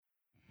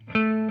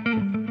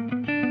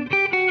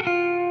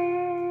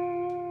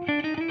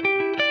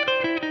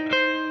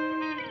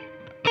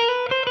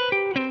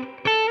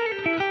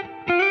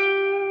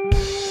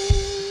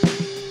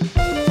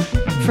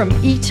From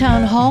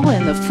eTown Hall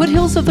in the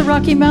foothills of the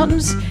Rocky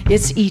Mountains,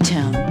 it's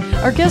eTown.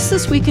 Our guests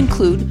this week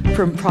include,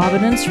 from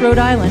Providence, Rhode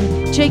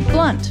Island, Jake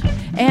Blount,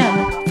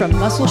 and from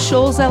Muscle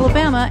Shoals,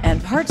 Alabama,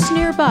 and parts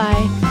nearby,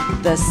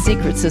 the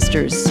Secret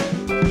Sisters.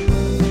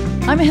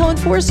 I'm Helen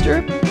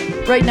Forster.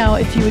 Right now,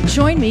 if you would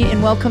join me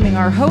in welcoming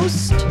our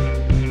host,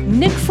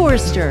 Nick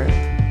Forster.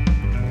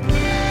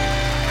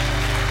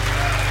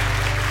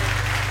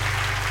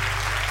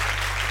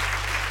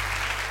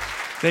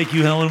 Thank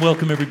you, Helen.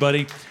 Welcome,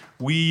 everybody.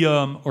 We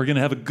are going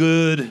to have a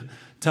good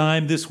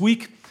time this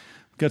week.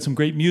 We've got some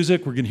great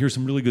music. We're going to hear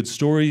some really good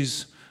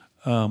stories.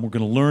 We're going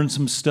to learn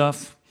some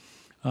stuff.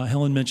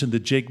 Helen mentioned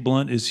that Jake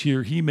Blount is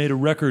here. He made a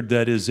record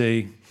that is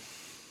a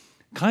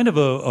kind of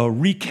a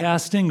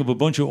recasting of a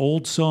bunch of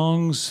old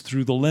songs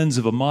through the lens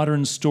of a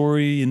modern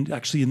story, and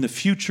actually in the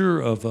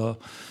future of a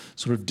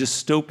sort of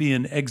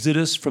dystopian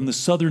exodus from the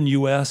southern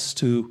U.S.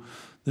 to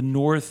the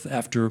north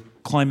after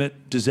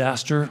climate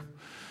disaster.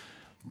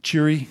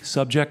 Cheery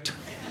subject.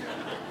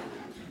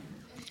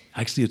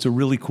 Actually, it's a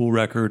really cool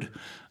record.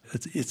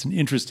 It's an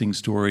interesting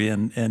story,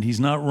 and he's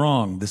not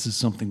wrong. This is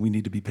something we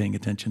need to be paying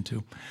attention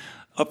to.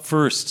 Up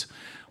first,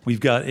 we've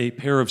got a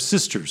pair of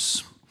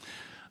sisters.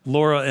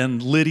 Laura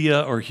and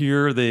Lydia are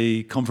here.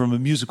 They come from a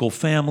musical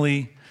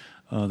family.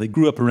 They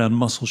grew up around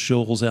Muscle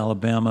Shoals,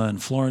 Alabama,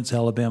 and Florence,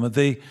 Alabama.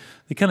 They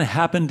kind of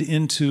happened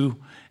into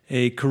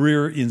a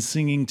career in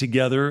singing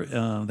together.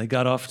 They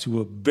got off to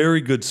a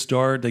very good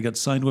start. They got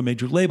signed to a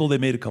major label. They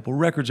made a couple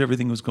records.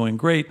 Everything was going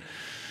great.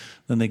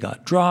 Then they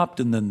got dropped,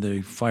 and then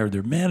they fired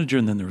their manager,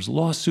 and then there was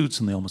lawsuits,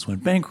 and they almost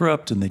went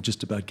bankrupt, and they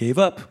just about gave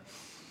up.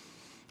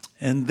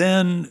 And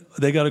then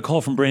they got a call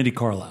from Brandi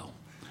Carlile.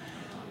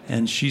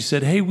 And she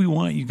said, hey, we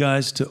want you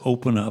guys to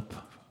open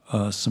up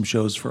some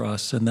shows for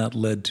us. And that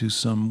led to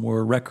some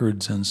more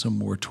records and some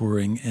more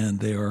touring, and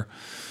they are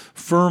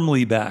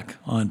firmly back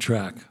on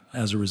track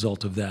as a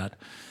result of that.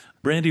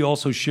 Brandi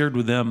also shared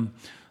with them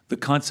the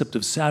concept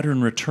of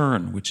Saturn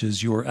return, which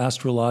is your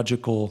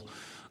astrological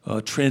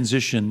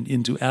transition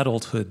into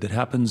adulthood that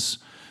happens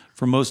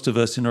for most of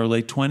us in our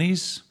late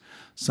 20s.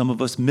 Some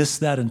of us miss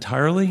that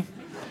entirely,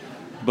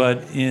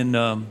 but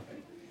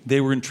they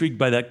were intrigued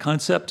by that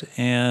concept,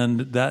 and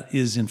that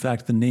is, in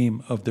fact, the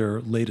name of their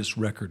latest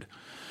record.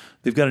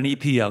 They've got an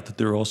EP out that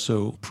they're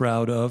also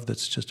proud of.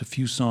 That's just a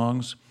few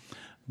songs.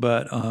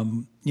 But,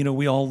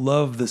 we all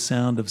love the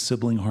sound of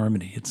sibling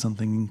harmony. It's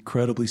something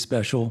incredibly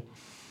special,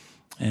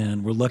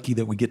 and we're lucky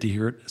that we get to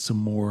hear it some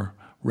more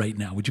right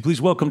now. Would you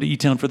please welcome to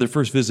eTown for their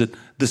first visit,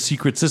 the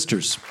Secret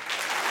Sisters.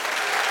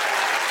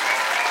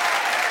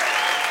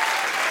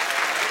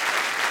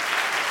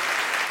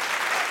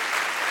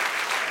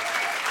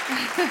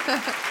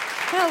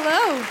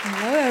 Hello.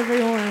 Hello,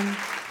 everyone.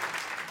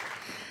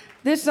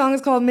 This song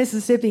is called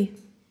Mississippi.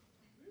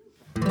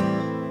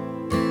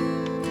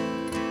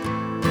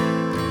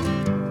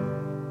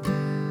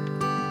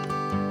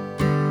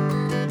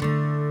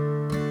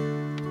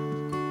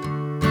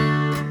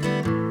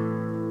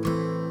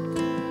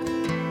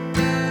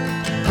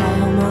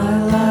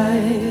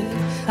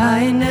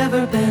 I ain't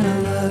never been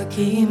a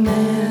lucky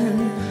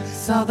man.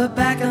 Saw the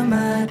back of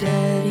my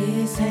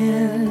daddy's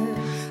hand.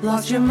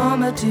 Lost your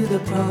mama to the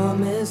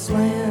promised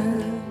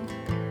land.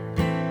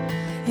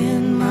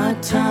 In my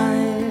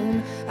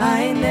time,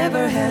 I ain't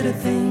never had a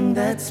thing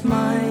that's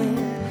mine,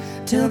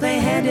 till they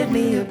handed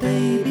me a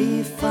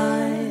baby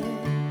fine,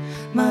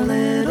 my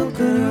little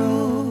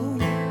girl.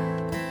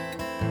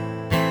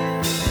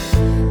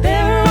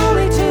 There are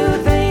only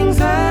two things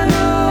I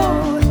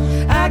know.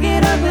 I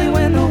get ugly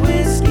when the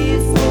whiskey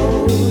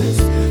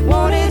flows.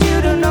 Wanted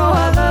you to know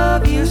I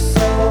love you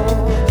so,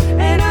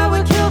 and I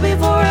would kill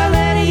before I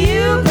let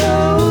you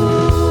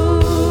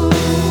go.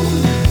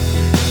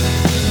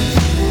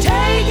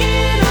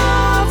 Taking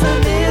off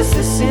from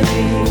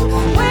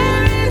Mississippi,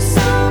 wearing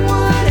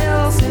someone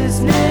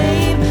else's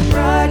name,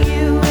 brought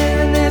you in.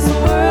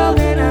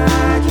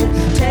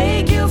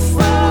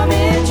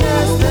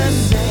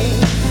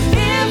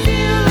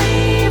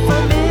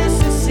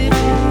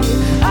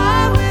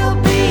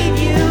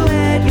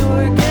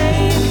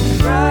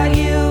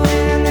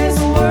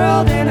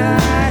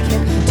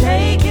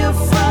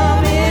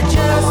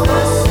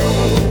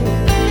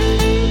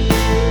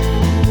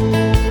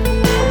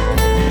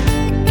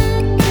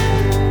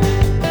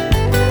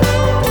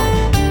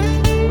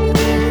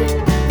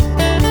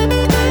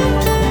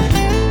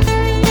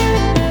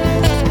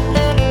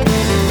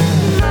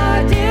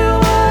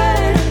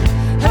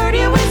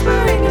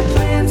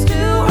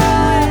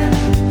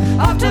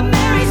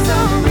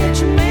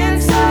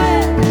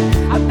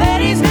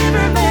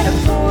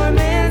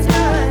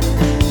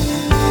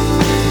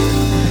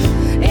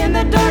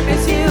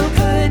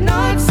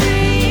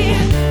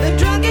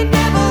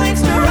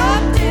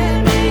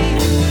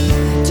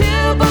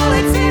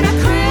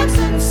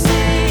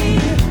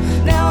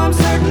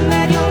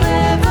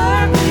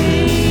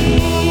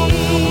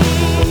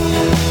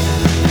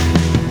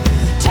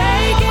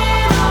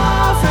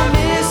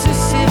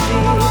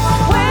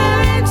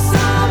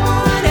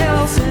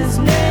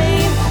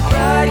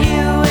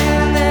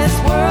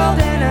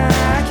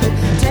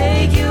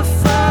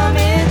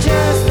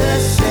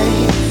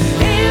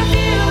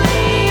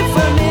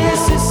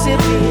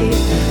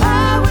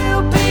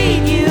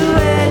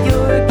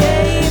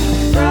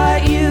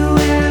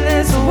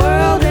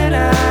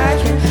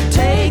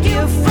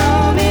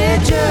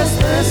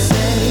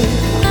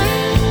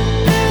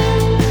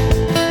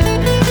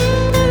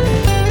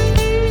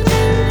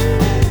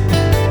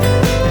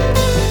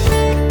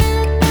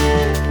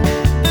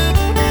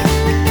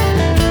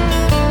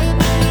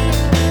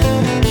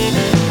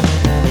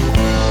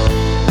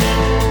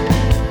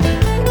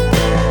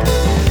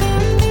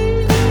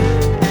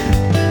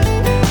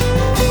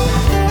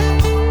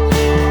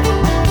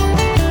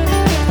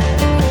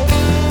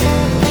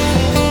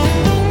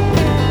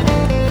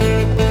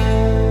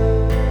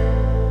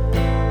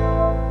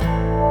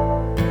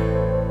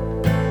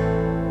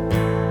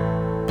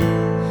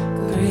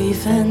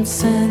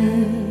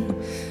 fencing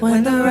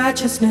when the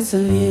righteousness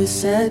of you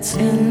sets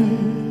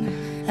in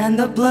and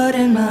the blood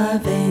in my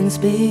veins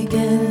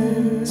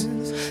begins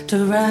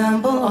to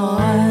ramble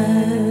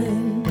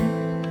on.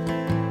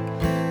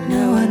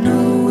 Now I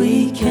know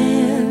we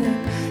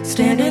can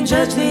stand and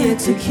judge the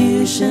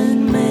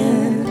execution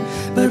man,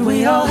 but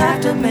we all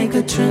have to make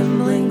a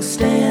trembling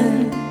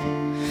stand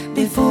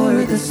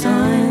before the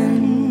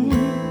sun.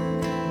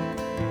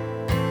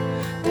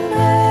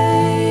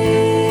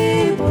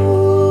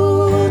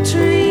 Maple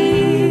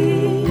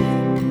tree,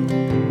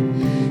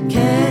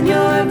 can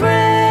your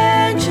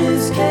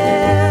branches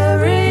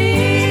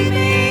carry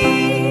me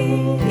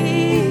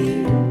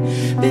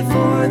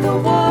before the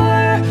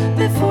war,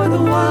 before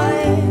the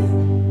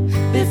wine,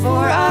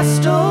 before I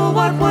stole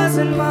what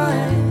wasn't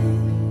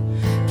mine?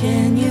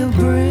 Can you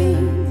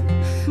bring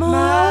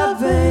my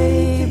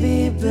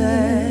baby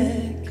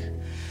back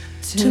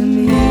to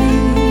me?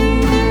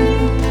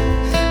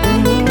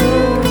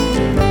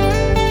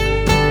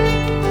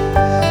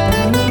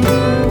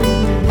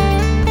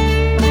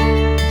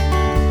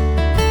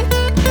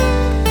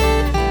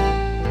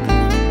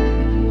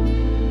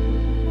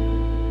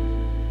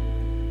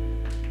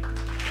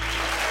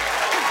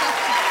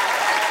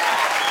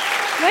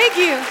 Thank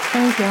you.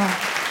 Thank you.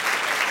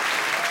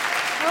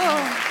 Oh,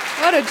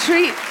 what a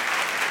treat.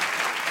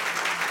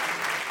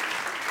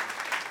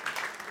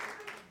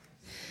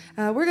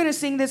 We're going to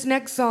sing this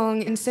next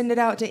song and send it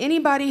out to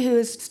anybody who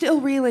is still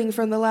reeling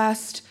from the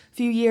last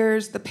few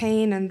years, the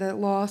pain and the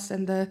loss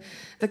and the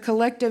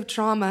collective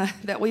trauma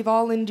that we've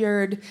all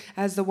endured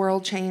as the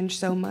world changed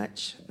so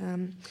much.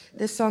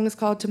 This song is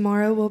called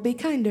Tomorrow Will Be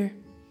Kinder.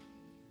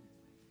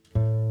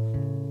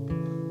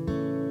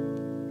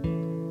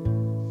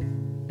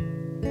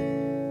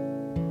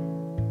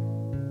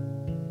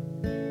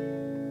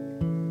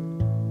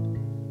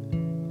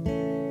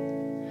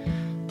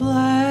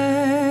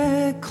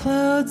 Black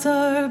clouds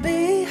are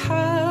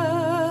behind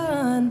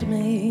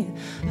me,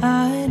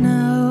 I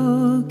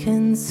now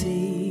can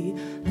see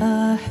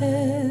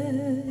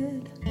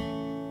ahead.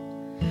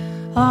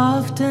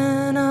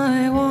 Often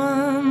I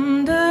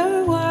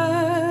wonder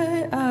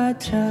why I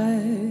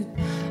try,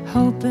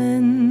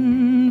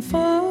 hoping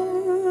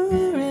for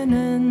an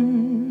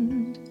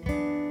end.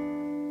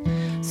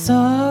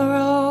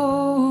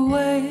 Sorrow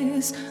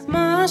weighs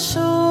my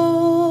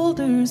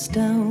shoulders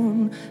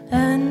down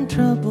and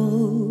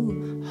trouble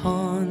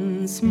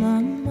haunts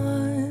my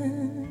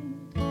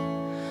mind,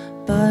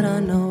 but I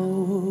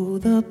know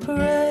the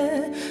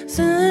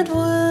present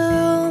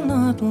will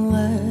not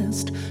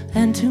last,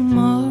 and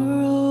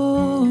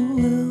tomorrow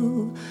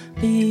will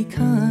be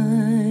kinder.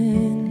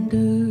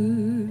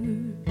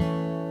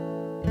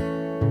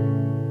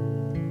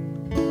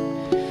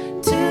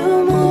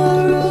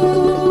 Tomorrow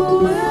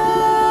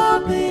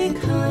will be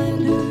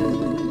kinder.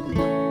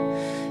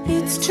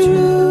 It's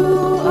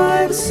true,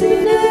 I've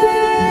seen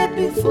it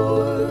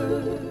before.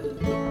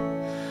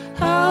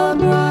 A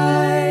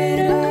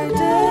brighter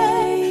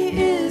day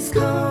is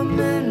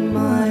coming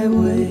my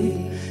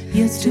way.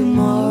 Yes,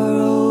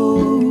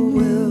 tomorrow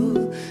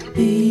will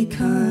be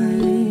kinder.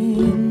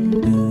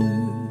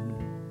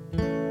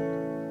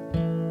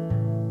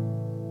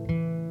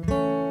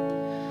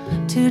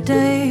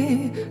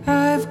 Today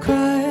I've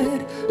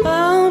cried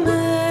how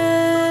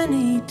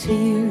many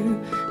tears,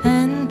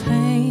 and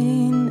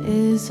pain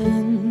is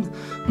in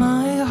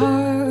my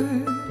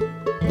heart.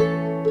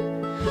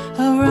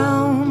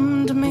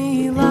 Around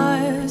me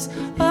lies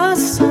a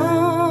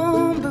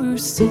somber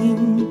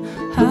scene,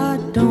 I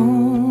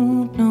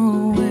don't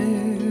know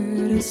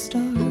where to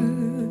start,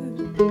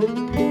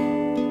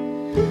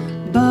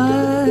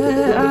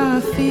 but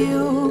I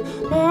feel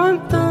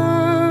warmth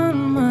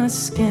on my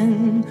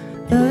skin.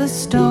 The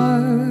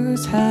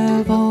stars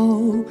have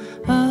all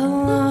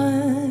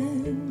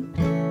aligned.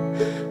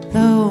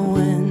 The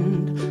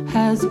wind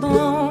has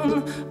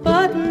blown,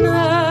 but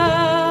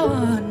now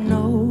I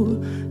know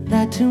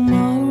that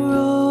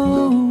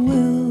tomorrow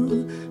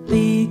will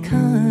be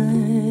kinder.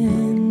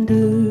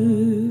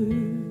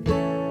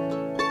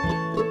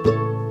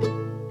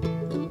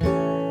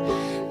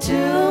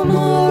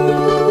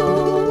 Tomorrow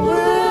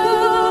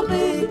will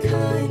be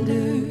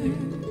kinder.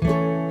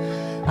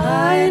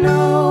 I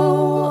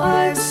know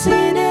I've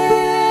seen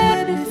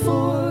it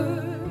before.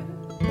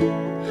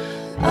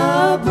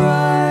 A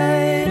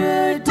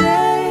brighter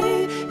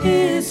day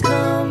is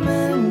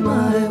coming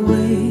my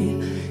way.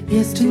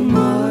 Yes,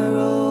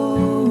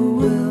 tomorrow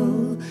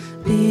will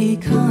be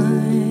kinder.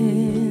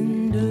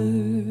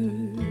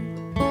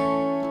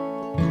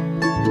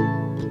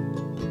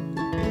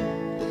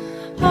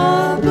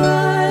 A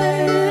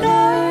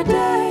brighter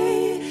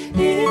day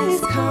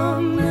is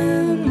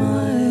coming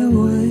my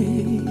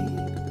way.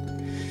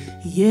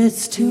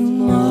 Yes,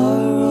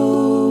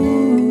 tomorrow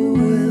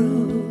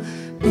will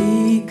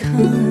be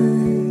kinder.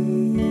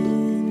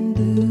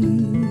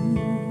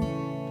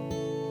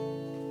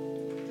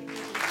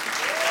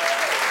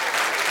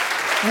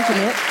 Look at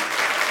it.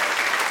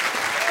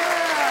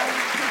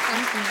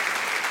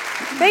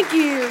 Thank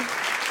you.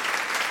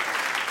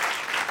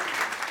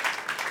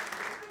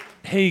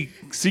 Hey,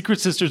 Secret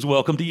Sisters,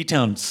 welcome to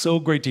eTown. So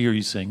great to hear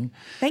you sing.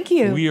 Thank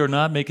you. We are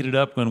not making it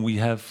up when we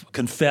have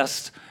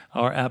confessed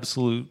our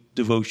absolute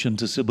devotion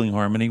to sibling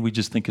harmony. We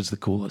just think it's the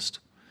coolest.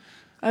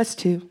 Us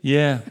too.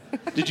 Yeah.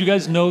 Did you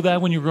guys know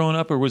that when you were growing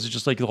up, or was it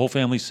just like the whole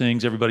family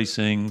sings, everybody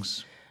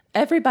sings?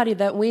 Everybody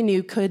that we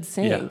knew could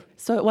sing, Yeah.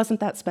 so it wasn't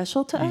that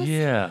special to us.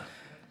 Yeah.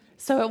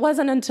 So it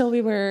wasn't until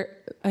we were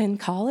in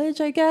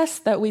college, I guess,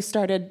 that we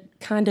started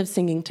kind of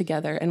singing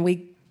together, and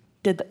we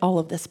did all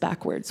of this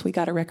backwards. We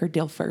got a record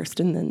deal first,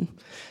 and then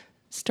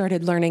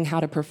started learning how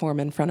to perform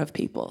in front of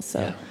people. So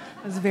It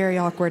was very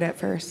awkward at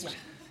first.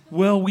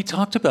 Well, we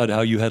talked about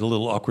how you had a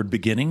little awkward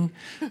beginning.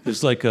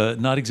 There's like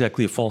not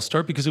exactly a false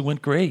start because it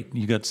went great.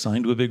 You got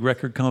signed to a big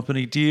record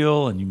company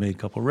deal and you made a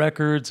couple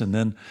records and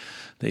then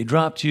they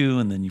dropped you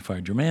and then you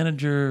fired your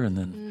manager and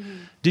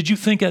then... Did you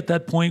think at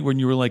that point when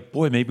you were like,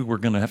 boy, maybe we're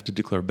going to have to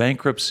declare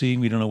bankruptcy,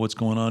 we don't know what's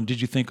going on,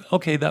 did you think,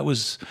 okay, that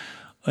was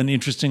an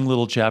interesting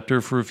little chapter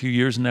for a few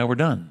years and now we're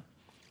done?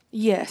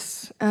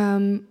 Yes.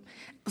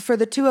 For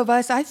the two of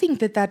us, I think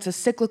that that's a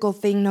cyclical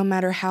thing no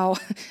matter how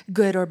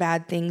good or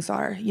bad things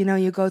are. You know,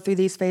 you go through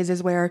these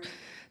phases where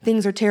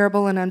things are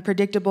terrible and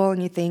unpredictable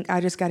and you think,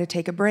 I just got to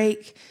take a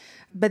break.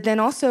 But then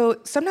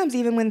also, sometimes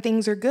even when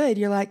things are good,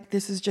 you're like,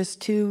 this is just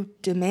too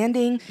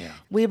demanding. Yeah.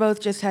 We both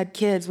just had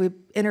kids. We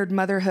entered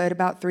motherhood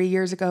about 3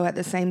 years ago at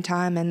the same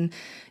time. And,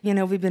 you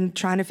know, we've been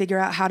trying to figure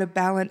out how to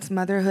balance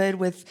motherhood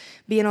with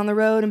being on the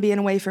road and being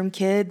away from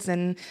kids.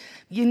 And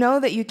you know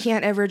that you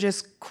can't ever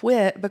just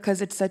quit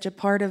because it's such a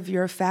part of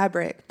your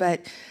fabric.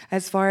 But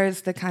as far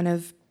as the kind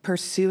of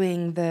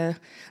pursuing the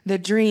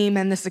dream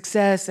and the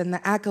success and the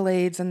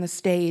accolades and the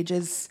stage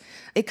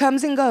it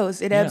comes and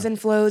goes. It ebbs and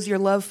flows. Your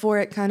love for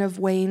it kind of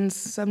wanes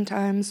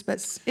sometimes,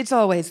 but it's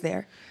always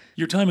there.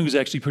 Your timing was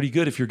actually pretty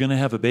good. If you're going to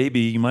have a baby,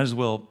 you might as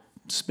well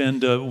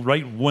spend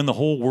right when the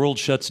whole world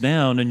shuts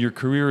down and your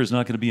career is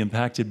not going to be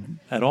impacted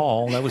at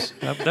all. That was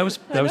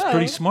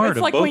pretty smart It's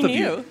of like both we of knew.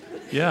 you.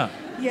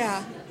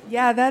 Yeah.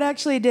 Yeah, that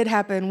actually did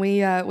happen. We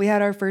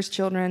had our first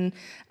children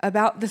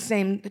about the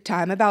same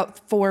time,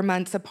 about 4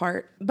 months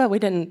apart. But we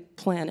didn't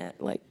plan it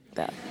like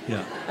that.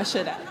 Yeah. I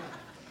should have.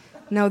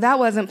 No, that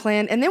wasn't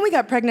planned. And then we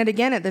got pregnant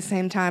again at the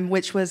same time,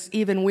 which was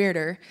even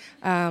weirder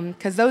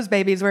because those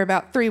babies were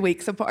about 3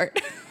 weeks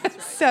apart.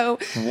 So,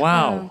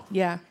 Wow.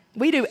 yeah,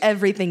 we do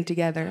everything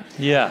together.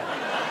 Yeah.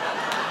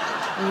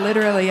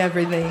 Literally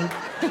everything.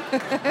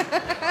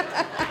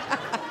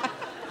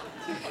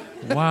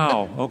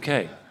 Wow.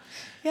 Okay.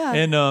 Yeah.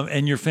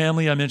 And your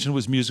family, I mentioned,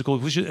 was musical.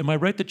 Am I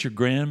right that your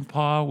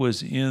grandpa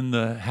was in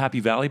the Happy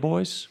Valley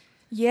Boys?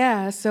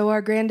 Yeah, so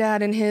our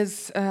granddad and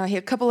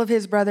a couple of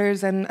his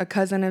brothers and a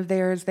cousin of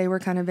theirs, they were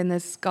kind of in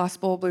this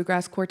gospel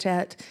bluegrass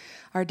quartet.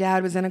 Our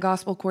dad was in a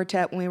gospel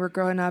quartet when we were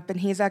growing up,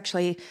 and he's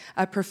actually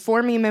a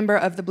performing member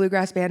of the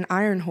bluegrass band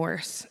Iron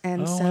Horse.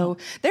 And so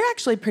they're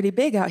actually pretty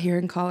big out here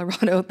in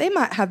Colorado. They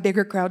might have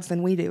bigger crowds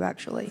than we do,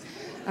 actually.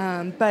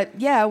 But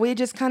yeah, we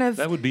just kind of...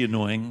 That would be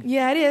annoying.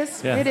 Yeah, it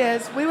is. Yeah. It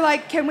is. We were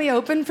like, can we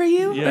open for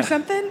you Yeah. or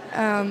something?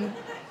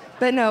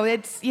 But no,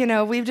 it's, you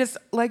know, we've just,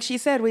 like she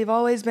said, we've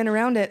always been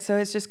around it. So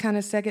it's just kind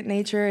of second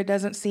nature. It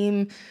doesn't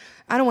seem,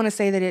 I don't want to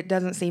say that it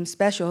doesn't seem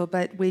special,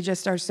 but we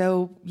just are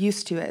so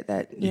used to it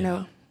that, you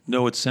know.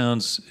 No, it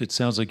sounds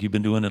like you've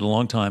been doing it a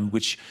long time,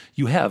 which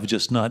you have,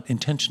 just not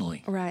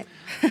intentionally. Right.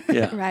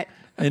 Yeah. Right.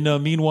 And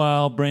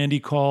meanwhile, Brandy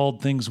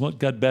called. Things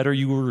got better.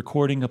 You were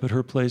recording up at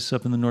her place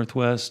up in the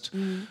Northwest,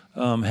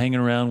 hanging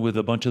around with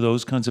a bunch of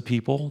those kinds of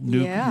people.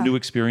 New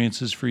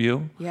experiences for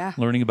you. Yeah.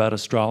 Learning about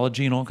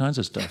astrology and all kinds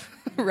of stuff.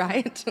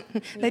 Right.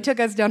 They took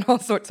us down all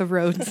sorts of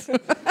roads.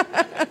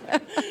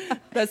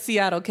 The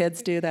Seattle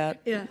kids do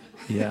that. Yeah.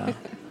 Yeah.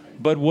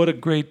 But what a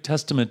great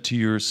testament to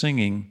your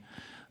singing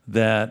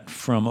that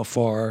from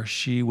afar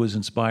she was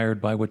inspired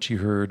by what she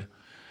heard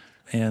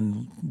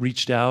and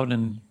reached out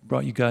and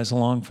brought you guys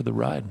along for the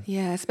ride.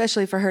 Yeah,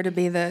 especially for her to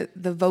be the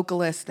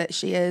vocalist that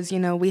she is. You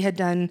know, we had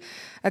done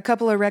a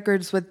couple of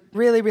records with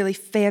really, really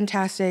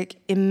fantastic,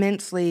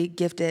 immensely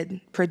gifted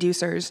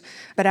producers.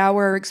 But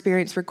our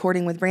experience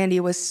recording with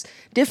Brandy was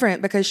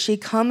different because she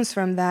comes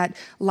from that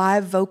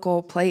live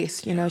vocal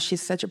place. You know,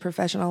 she's such a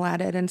professional at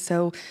it. And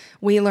so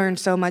we learned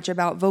so much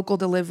about vocal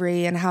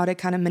delivery and how to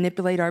kind of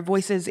manipulate our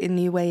voices in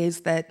new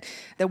ways that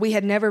we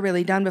had never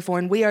really done before.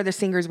 And we are the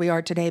singers we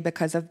are today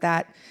because of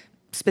that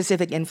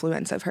specific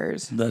influence of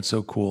hers. That's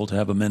so cool to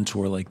have a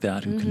mentor like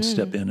that who can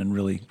step in and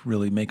really,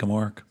 really make a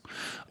mark.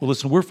 Well,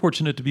 listen, we're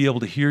fortunate to be able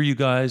to hear you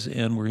guys,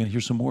 and we're going to hear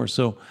some more.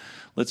 So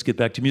let's get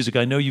back to music.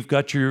 I know you've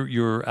got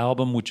your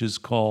album, which is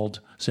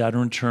called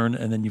Saturn Return,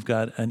 and then you've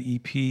got an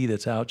EP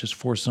that's out, just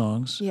 4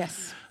 songs.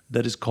 Yes.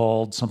 That is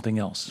called something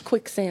else.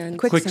 Quicksand.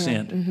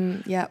 Quicksand.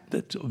 Mm-hmm. Yep.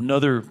 That's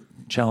another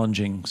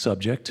challenging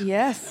subject.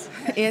 Yes,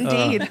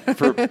 indeed.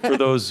 For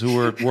those who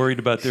are worried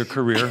about their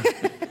career.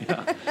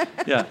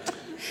 Yeah.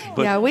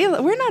 But yeah,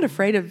 we're not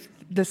afraid of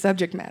the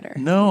subject matter.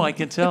 no, I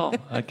can tell.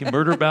 I can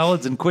murder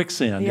ballads and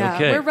quicksand. Yeah,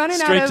 Okay. we're running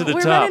Straight out to of the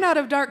we're top. running out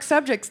of dark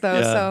subjects though.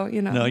 Yeah. So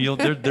you know. No,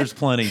 there's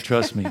plenty.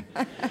 Trust me.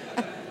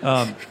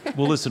 Well,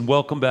 listen.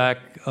 Welcome back.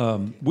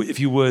 If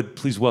you would,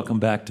 please welcome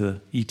back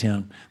to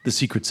eTown, the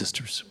Secret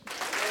Sisters.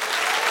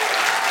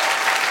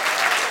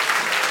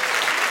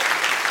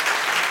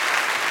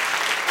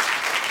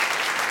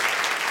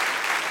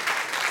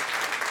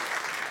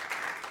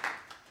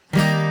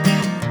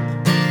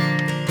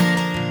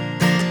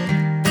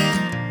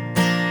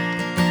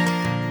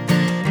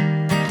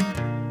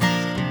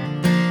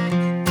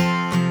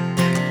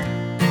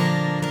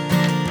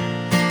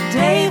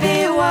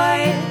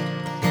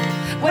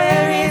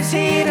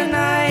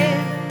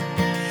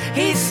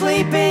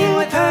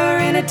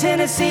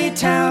 Tennessee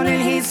town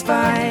and he's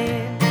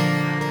fine.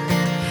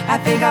 I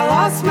think I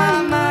lost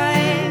my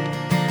mind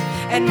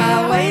and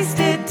my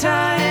wasted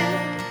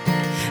time.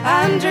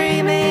 I'm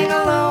dreaming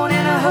alone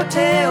in a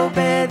hotel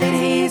bed that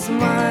he's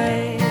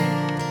mine.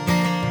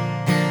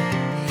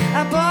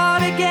 I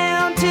bought a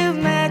gown to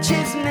match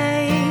his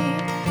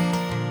name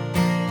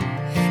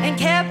and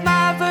kept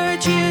my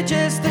virtue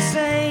just the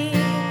same,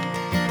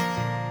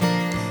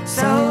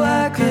 so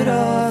I could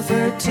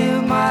offer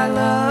to my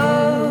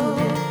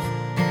love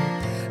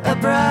a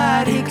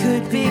bride he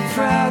could be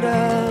proud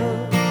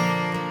of.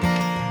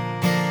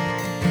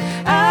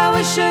 I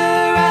was sure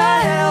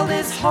I held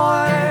his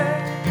heart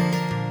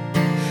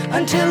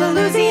until a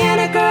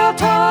Louisiana girl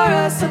tore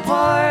us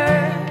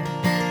apart.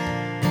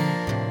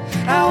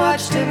 I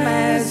watched him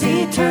as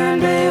he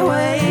turned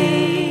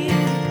away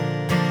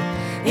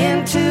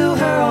into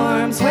her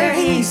arms where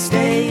he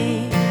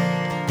stayed.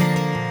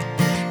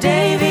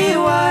 Davy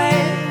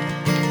White,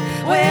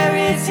 where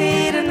is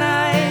he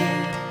tonight?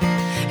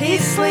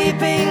 He's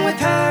sleeping with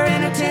her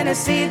in a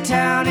Tennessee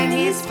town and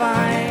he's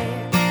fine.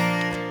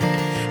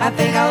 I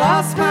think I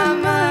lost my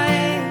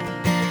mind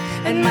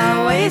and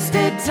my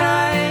wasted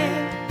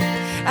time.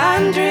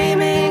 I'm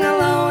dreaming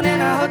alone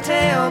in a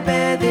hotel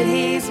bed that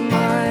he's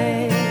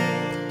mine.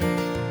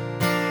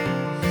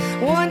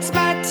 Once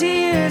my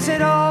tears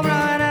had all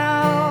run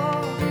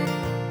out,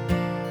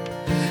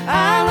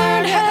 I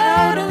learned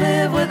how to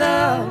live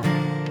without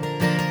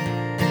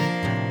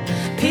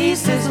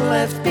pieces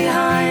left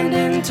behind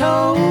in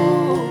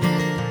tow.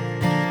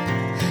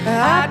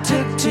 I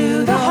took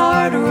to the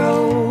hard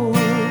road.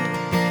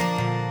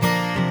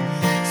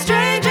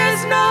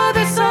 Strangers know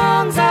the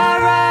songs I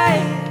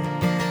write.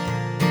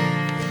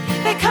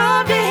 They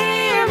come to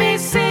hear me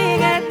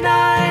sing at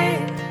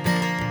night,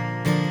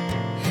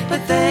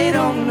 but they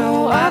don't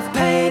know I've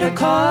paid a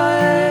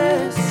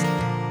cost.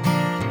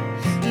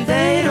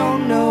 They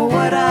don't know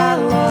what I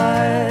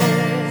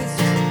lost.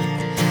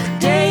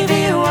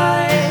 Davy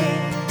White,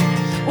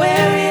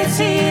 where is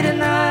he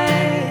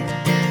tonight?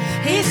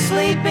 He's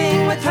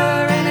sleeping with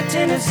her in a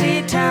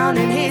Tennessee town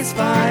and he's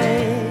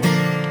fine.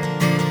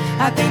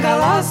 I think I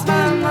lost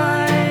my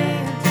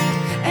mind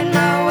and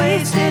my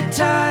wasted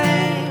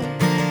time.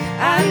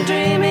 I'm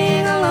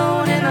dreaming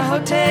alone in a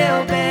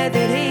hotel bed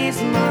that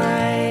he's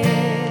mine.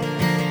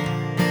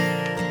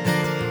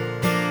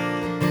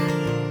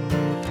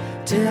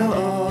 Till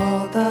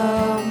all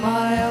the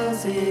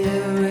miles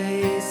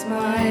erase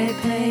my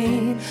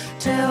pain,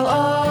 till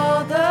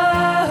all the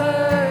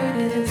hurt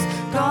is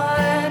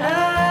gone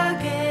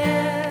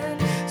again,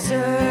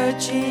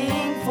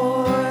 searching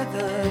for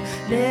the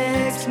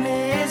next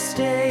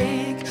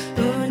mistake,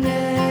 who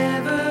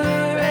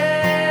never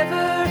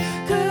ever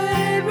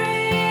could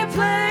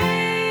replace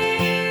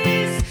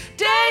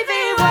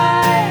Davy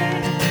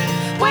White.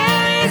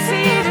 Where is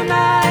he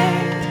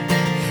tonight?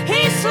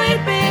 He's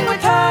sleeping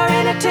with her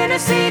in a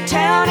Tennessee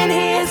town and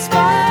he is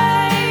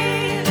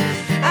fine.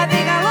 I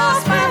think I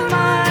lost my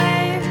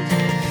mind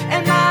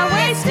and my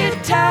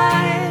wasted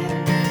time.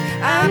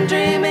 I'm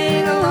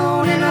dreaming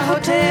alone in a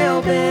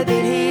hotel bed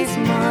that he's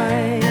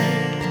mine.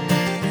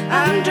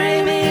 I'm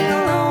dreaming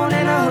alone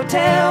in a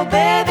hotel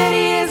bed that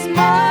he is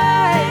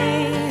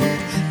mine.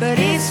 But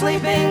he's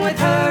sleeping with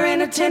her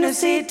in a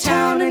Tennessee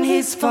town and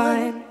he's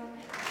fine.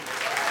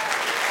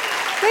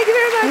 Thank you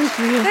very much.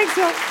 Thank you. Thanks,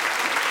 Will.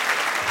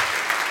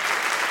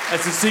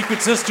 That's the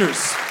Secret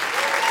Sisters.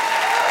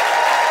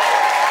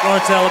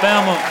 Lawrence,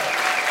 Alabama.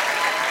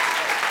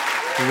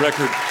 The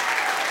record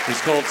is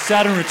called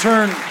Saturn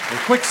Return or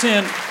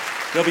Quicksand.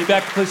 They'll be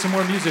back to play some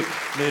more music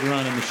later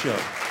on in the show.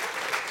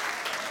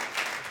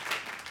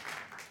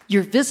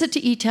 Your visit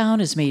to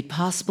eTown is made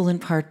possible in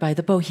part by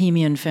the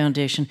Bohemian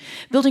Foundation,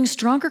 building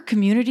stronger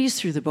communities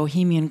through the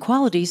bohemian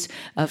qualities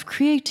of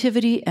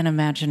creativity and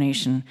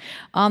imagination.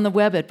 On the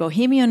web at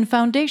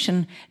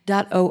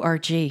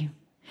bohemianfoundation.org.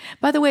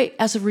 By the way,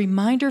 as a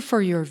reminder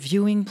for your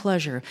viewing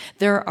pleasure,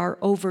 there are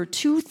over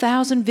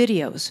 2,000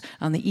 videos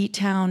on the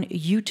eTown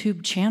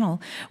YouTube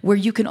channel where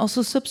you can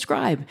also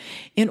subscribe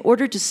in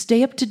order to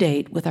stay up to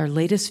date with our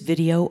latest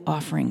video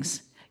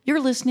offerings. You're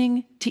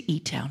listening to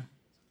eTown.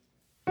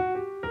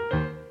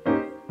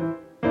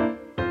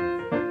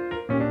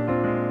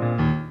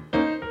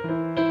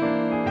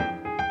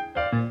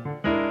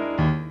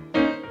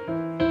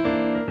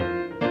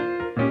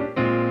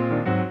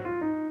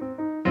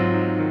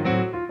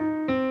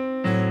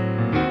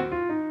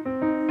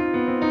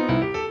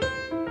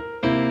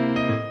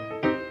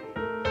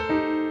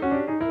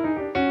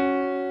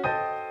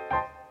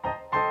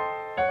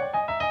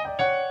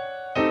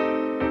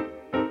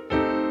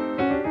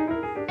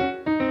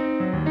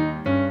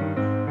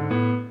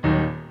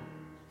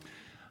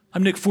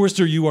 I'm Nick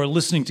Forster. You are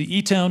listening to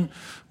eTown.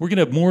 We're going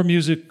to have more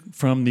music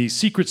from the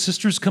Secret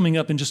Sisters coming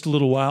up in just a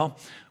little while.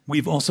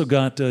 We've also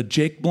got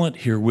Jake Blount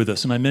here with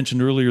us, and I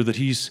mentioned earlier that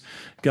he's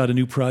got a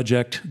new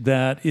project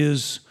that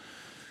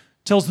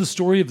tells the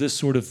story of this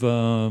sort of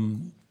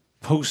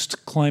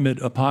post-climate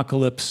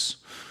apocalypse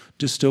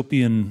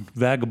dystopian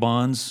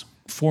vagabonds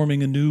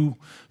forming a new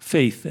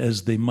faith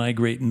as they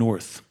migrate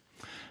north.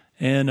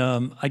 And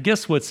I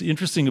guess what's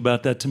interesting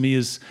about that to me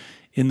is,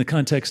 in the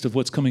context of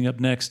what's coming up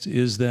next,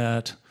 is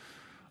that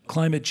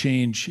climate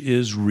change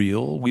is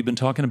real. We've been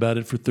talking about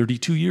it for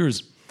 32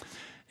 years.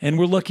 And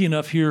we're lucky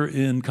enough here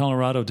in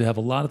Colorado to have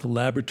a lot of the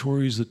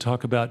laboratories that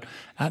talk about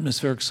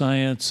atmospheric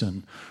science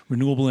and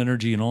renewable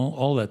energy and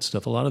all that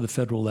stuff. A lot of the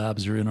federal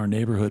labs are in our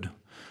neighborhood.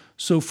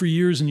 So for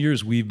years and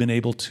years, we've been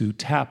able to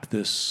tap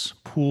this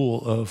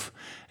pool of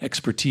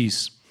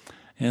expertise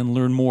and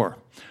learn more.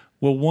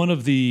 Well, one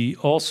of the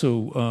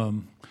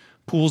also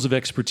pools of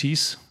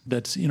expertise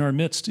that's in our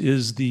midst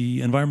is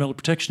the Environmental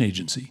Protection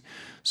Agency.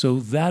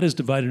 So that is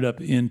divided up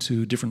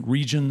into different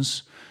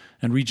regions,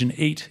 and Region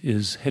 8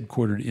 is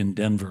headquartered in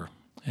Denver.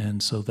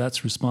 And so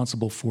that's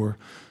responsible for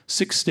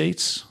 6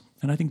 states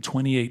and I think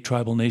 28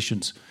 tribal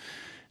nations.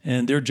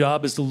 And their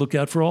job is to look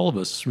out for all of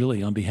us,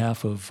 really, on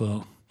behalf of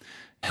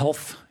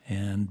health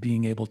and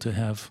being able to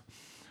have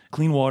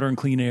clean water and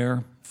clean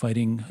air,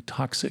 fighting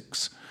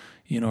toxics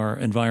in our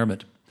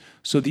environment.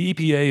 So the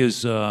EPA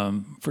is,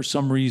 for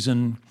some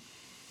reason,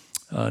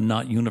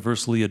 not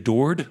universally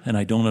adored, and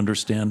I don't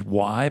understand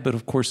why, but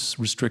of course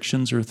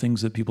restrictions are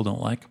things that people don't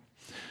like.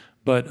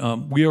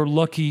 But we are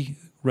lucky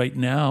right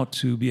now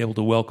to be able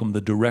to welcome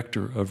the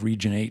director of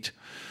Region 8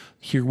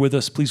 here with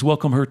us. Please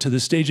welcome her to the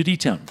stage at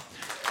eTown,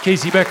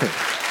 Casey Becker.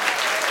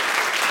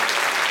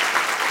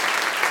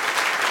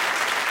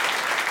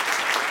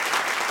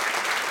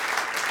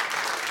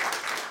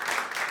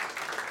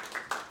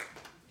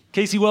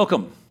 Casey,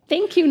 welcome.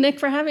 Thank you, Nick,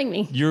 for having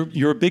me.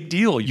 You're a big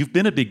deal. You've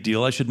been a big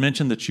deal. I should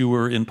mention that you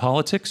were in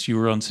politics. You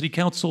were on city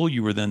council.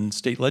 You were then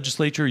state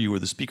legislature. You were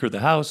the Speaker of the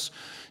House.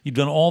 You've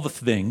done all the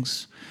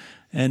things.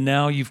 And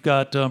now you've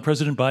got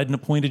President Biden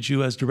appointed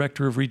you as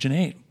director of Region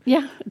 8.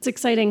 Yeah, it's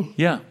exciting.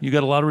 Yeah, you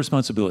got a lot of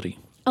responsibility.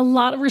 A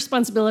lot of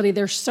responsibility.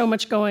 There's so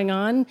much going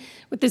on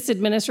with this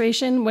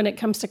administration when it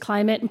comes to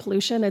climate and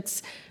pollution.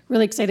 It's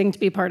really exciting to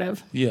be a part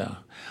of. Yeah.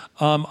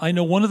 I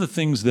know one of the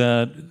things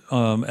that,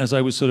 as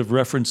I was sort of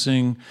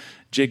referencing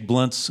Jake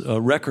Blount's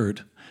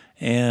record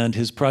and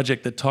his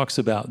project that talks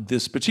about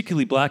this,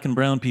 particularly black and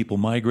brown people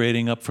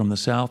migrating up from the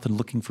South and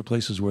looking for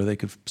places where they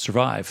could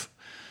survive.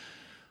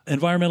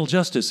 Environmental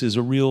justice is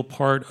a real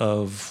part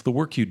of the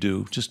work you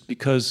do, just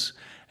because,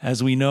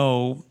 as we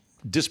know,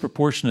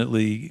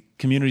 disproportionately,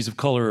 communities of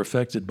color are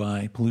affected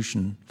by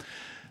pollution.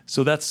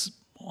 So that's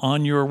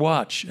on your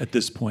watch at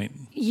this point.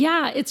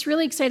 Yeah, it's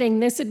really exciting.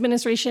 This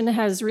administration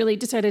has really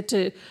decided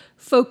to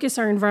focus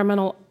our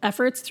environmental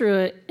efforts through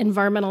an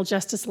environmental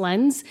justice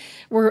lens.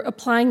 We're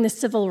applying the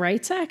Civil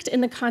Rights Act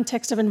in the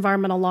context of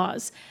environmental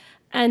laws.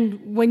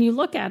 And when you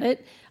look at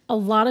it, a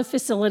lot of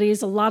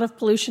facilities, a lot of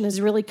pollution is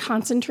really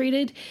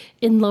concentrated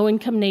in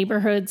low-income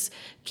neighborhoods,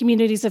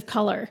 communities of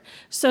color.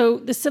 So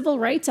the Civil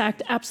Rights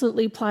Act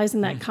absolutely applies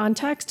in that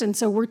context. And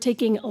so we're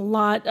taking a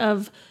lot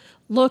of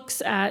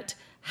looks at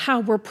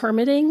how we're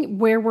permitting,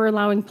 where we're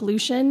allowing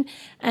pollution,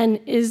 and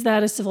is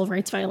that a civil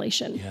rights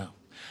violation? Yeah.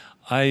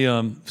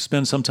 I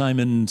spent some time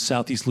in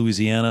Southeast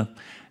Louisiana,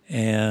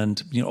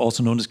 and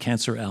also known as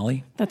Cancer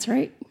Alley. That's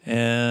right.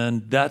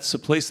 And that's a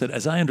place that,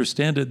 as I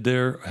understand it,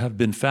 there have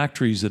been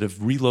factories that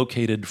have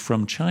relocated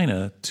from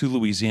China to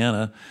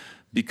Louisiana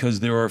because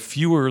there are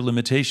fewer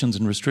limitations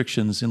and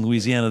restrictions in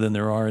Louisiana than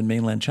there are in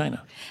mainland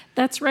China.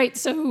 That's right.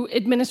 So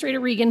Administrator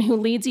Regan, who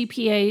leads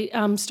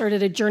EPA,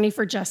 started a journey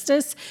for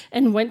justice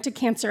and went to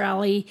Cancer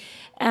Alley.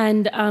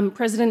 And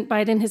President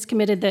Biden has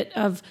committed that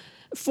of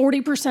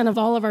 40% of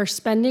all of our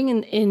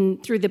spending in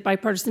through the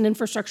bipartisan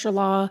infrastructure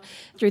law,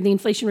 through the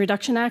Inflation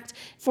Reduction Act,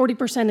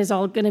 40% is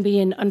all going to be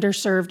in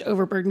underserved,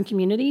 overburdened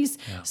communities.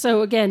 Yeah.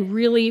 So again,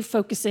 really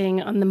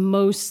focusing on the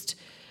most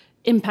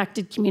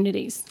impacted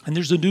communities. And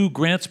there's a new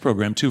grants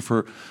program, too,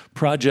 for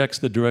projects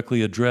that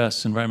directly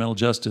address environmental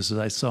justice, as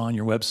I saw on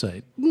your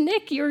website.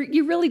 Nick,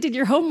 you really did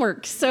your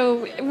homework.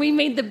 So we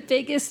made the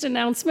biggest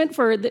announcement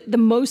for the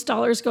most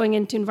dollars going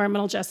into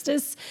environmental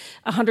justice,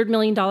 $100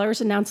 million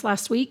announced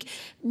last week,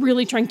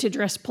 really trying to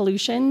address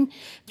pollution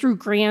through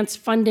grants,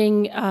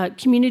 funding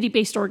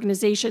community-based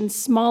organizations,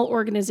 small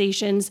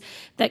organizations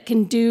that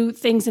can do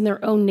things in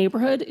their own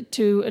neighborhood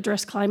to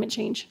address climate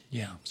change.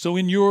 Yeah. So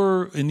in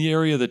the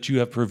area that you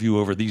have purview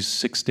over, these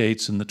 6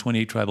 states and the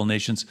 28 tribal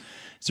nations,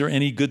 is there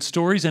any good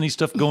stories, any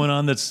stuff going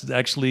on that's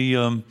actually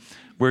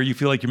where you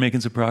feel like you're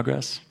making some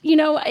progress?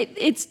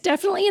 It's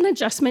definitely an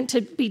adjustment to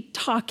be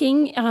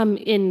talking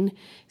in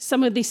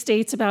some of these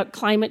states about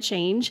climate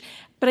change,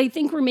 but I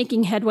think we're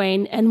making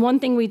headway. And one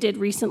thing we did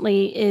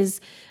recently is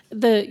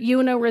the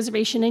UNO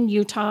reservation in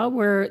Utah,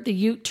 where the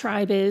Ute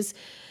tribe is.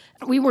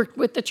 We worked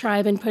with the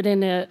tribe and put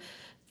in a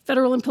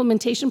federal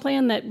implementation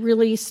plan that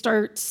really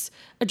starts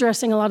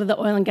addressing a lot of the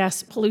oil and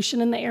gas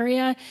pollution in the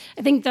area.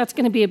 I think that's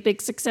going to be a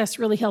big success,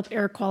 really help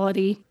air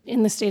quality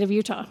in the state of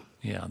Utah.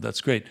 Yeah, that's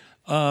great.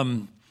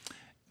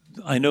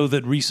 I know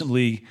that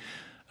recently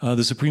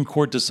the Supreme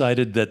Court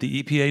decided that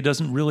the EPA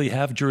doesn't really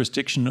have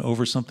jurisdiction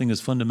over something as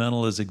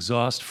fundamental as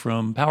exhaust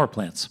from power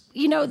plants.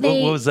 What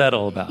was that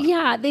all about?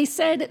 Yeah, they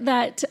said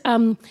that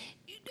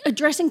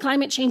addressing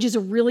climate change is a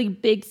really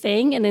big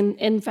thing, and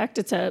in fact,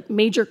 it's a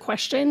major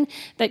question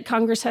that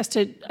Congress has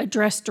to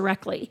address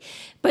directly.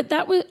 But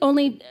that was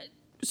only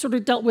sort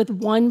of dealt with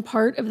one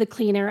part of the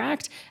Clean Air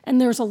Act, and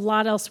there's a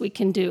lot else we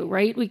can do,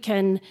 right?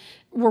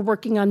 We're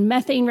working on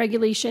methane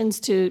regulations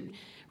to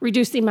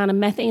reduce the amount of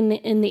methane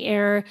in the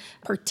air,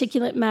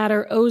 particulate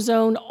matter,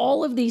 ozone,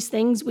 all of these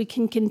things we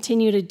can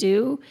continue to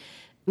do.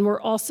 And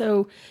we're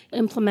also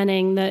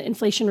implementing the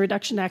Inflation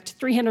Reduction Act,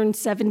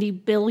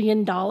 $370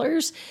 billion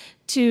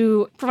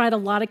to provide a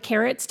lot of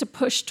carrots to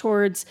push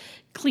towards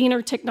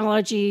cleaner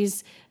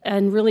technologies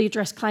and really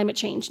address climate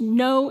change.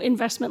 No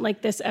investment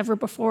like this ever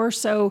before,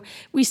 so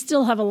we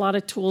still have a lot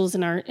of tools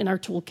in our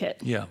toolkit.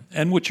 Yeah,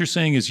 and what you're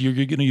saying is you're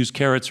going to use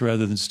carrots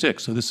rather than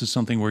sticks. So this is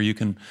something where you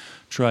can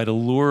try to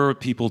lure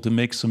people to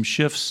make some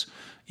shifts.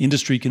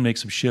 Industry can make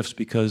some shifts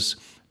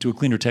to a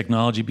cleaner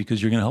technology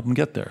because you're going to help them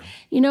get there.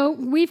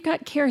 We've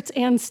got carrots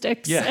and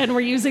sticks, and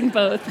we're using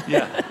both.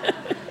 Yeah.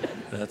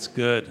 That's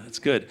good. That's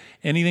good.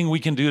 Anything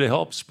we can do to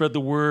help spread the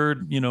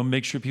word,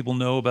 make sure people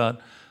know about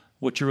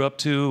what you're up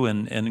to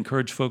and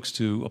encourage folks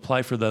to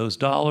apply for those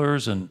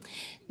dollars? And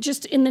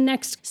just in the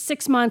next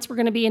 6 months, we're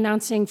going to be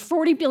announcing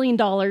 $40 billion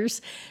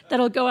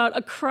that'll go out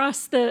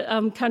across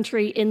the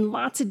country in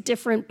lots of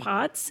different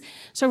pots.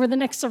 So over the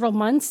next several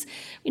months,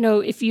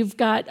 if you've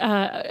got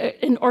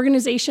an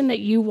organization that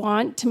you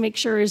want to make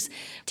sure is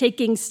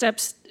taking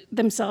steps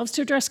themselves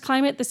to address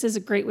climate, this is a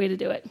great way to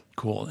do it.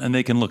 Cool. And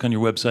they can look on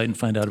your website and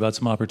find out about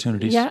some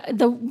opportunities. Yeah,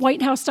 the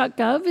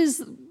whitehouse.gov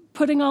is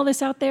putting all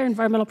this out there.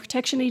 Environmental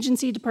Protection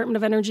Agency, Department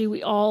of Energy,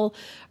 we all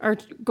are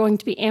going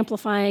to be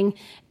amplifying,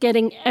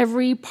 getting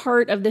every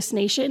part of this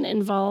nation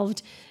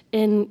involved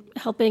in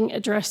helping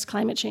address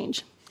climate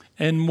change.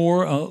 And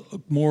more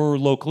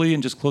locally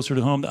and just closer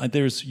to home,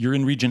 you're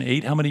in Region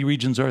 8. How many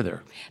regions are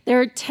there? There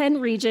are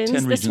 10 regions.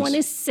 10 This one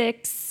is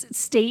 6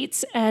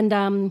 states,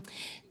 and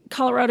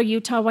Colorado,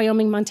 Utah,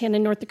 Wyoming, Montana,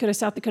 North Dakota,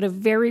 South Dakota,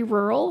 very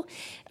rural.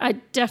 I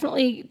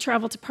definitely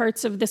travel to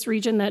parts of this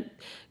region that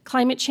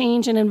climate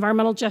change and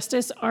environmental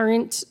justice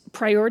aren't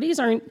priorities,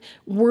 aren't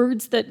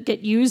words that get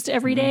used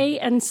every day.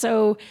 And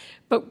so,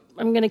 but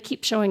I'm going to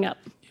keep showing up.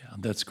 Yeah,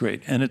 that's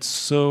great. And it's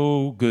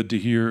so good to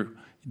hear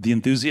the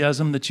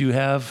enthusiasm that you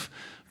have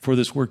for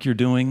this work you're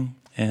doing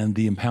and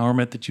the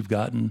empowerment that you've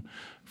gotten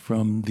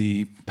from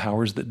the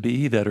powers that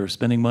be that are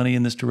spending money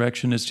in this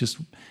direction.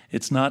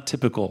 It's not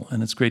typical,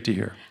 and it's great to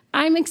hear.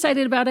 I'm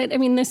excited about it. I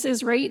mean, this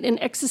is an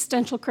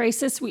existential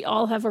crisis. We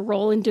all have a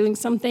role in doing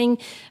something.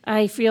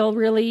 I feel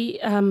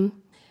really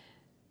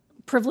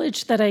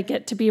privileged that I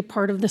get to be a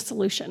part of the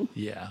solution.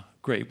 Yeah,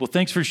 great. Well,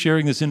 thanks for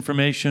sharing this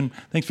information.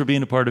 Thanks for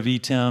being a part of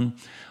eTown.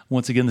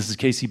 Once again, this is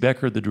Casey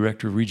Becker, the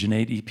Director of Region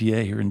 8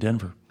 EPA here in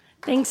Denver.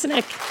 Thanks,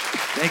 Nick.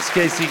 Thanks,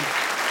 Casey.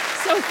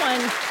 So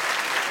fun.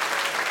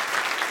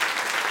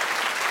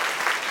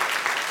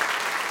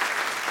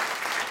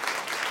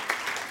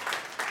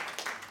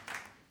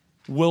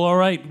 Well, all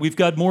right. We've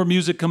got more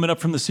music coming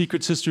up from the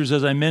Secret Sisters,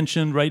 as I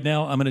mentioned. Right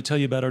now, I'm going to tell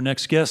you about our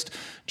next guest.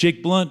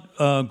 Jake Blount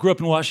grew up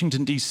in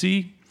Washington,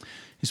 D.C.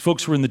 His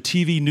folks were in the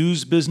TV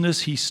news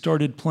business. He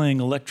started playing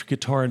electric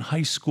guitar in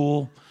high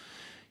school.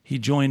 He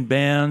joined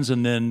bands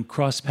and then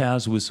crossed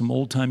paths with some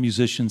old-time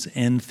musicians,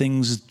 and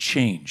things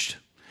changed.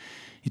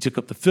 He took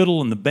up the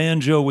fiddle and the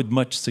banjo with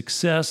much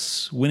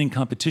success, winning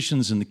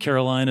competitions in the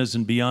Carolinas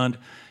and beyond,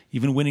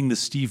 even winning the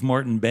Steve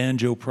Martin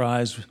Banjo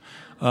Prize.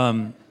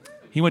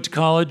 He went to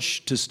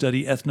college to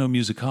study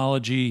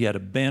ethnomusicology. He had a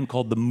band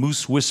called the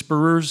Moose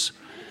Whisperers.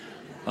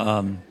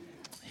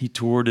 He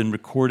toured and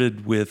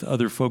recorded with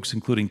other folks,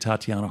 including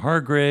Tatiana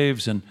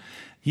Hargraves, and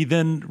he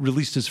then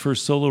released his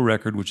first solo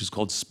record, which is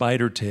called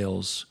Spider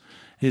Tales.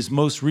 His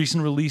most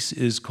recent release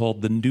is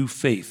called The New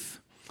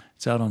Faith.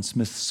 It's out on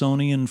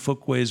Smithsonian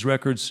Folkways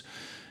Records.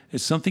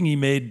 It's something he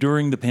made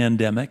during the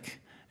pandemic,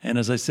 and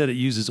as I said, it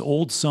uses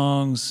old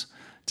songs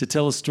to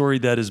tell a story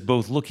that is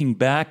both looking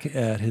back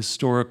at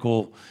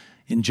historical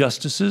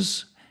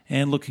injustices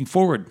and looking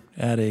forward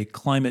at a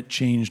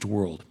climate-changed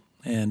world.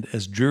 And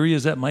as dreary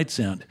as that might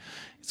sound,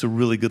 it's a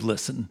really good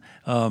listen.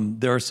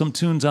 There are some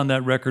tunes on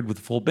that record with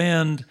a full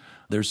band.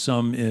 There's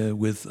some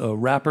with a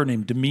rapper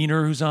named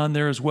Demeanor who's on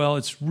there as well.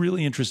 It's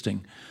really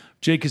interesting.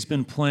 Jake has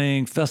been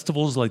playing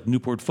festivals like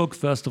Newport Folk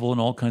Festival and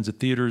all kinds of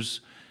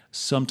theaters,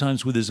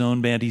 sometimes with his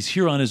own band. He's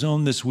here on his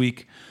own this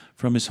week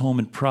from his home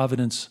in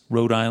Providence,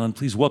 Rhode Island.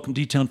 Please welcome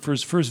to eTown for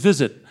his first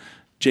visit,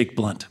 Jake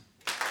Blount.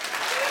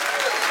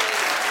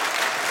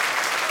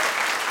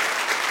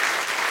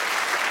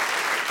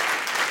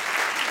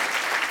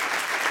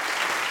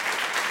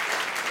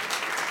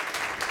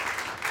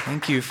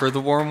 Thank you for the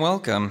warm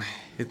welcome.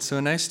 It's so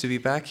nice to be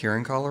back here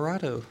in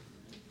Colorado.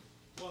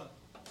 1,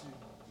 2,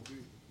 3.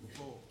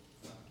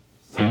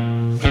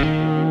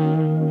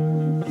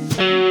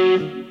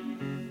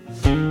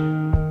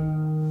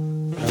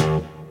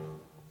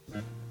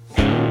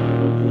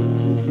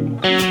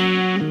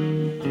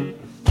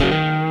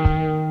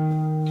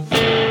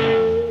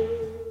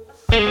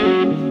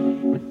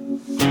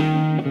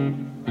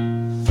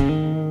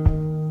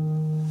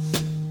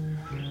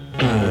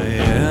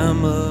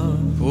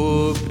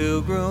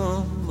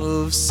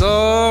 of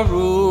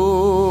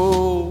sorrow,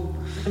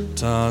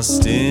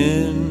 tossed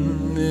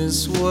in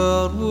this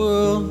wild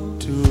world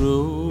to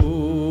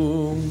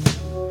roam.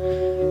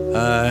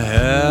 I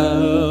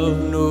have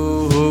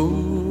no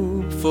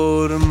hope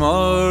for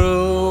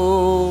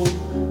tomorrow.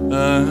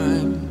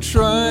 I'm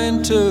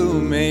trying to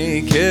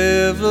make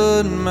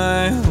heaven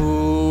my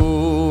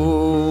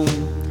home.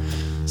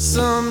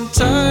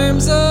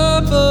 Sometimes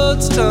our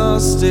boat's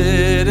tossed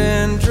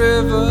and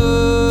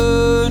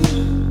driven.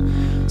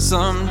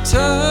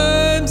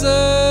 Sometimes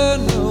I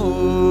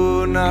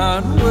know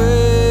not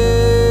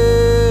where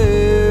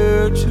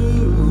to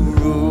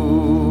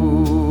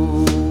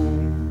roam.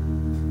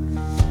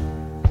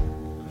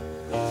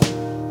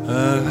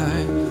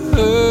 I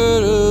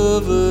heard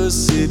of a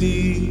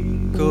city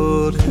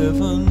called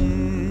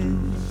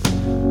heaven.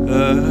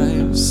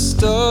 I've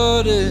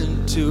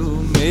started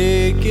to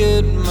make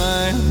it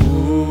my home.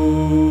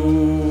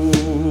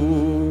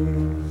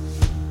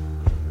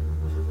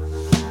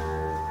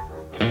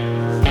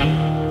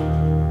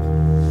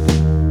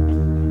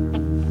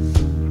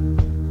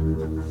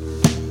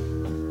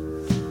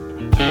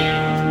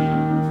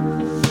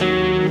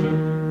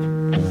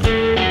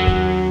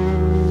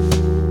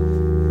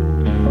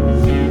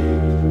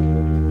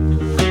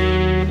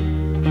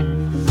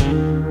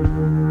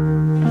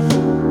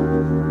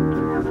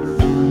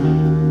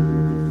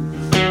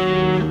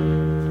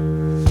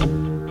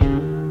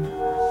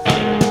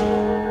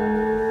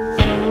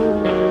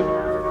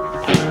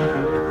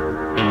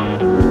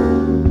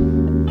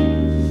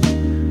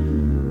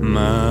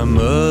 My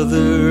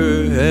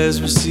mother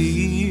has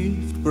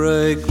received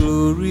bright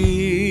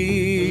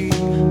glory.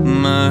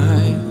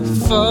 My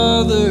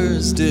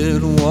father's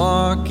dead,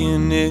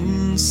 walking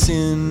in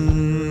sin.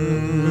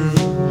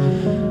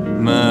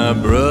 My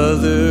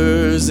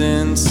brothers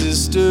and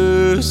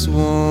sisters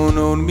won't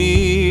own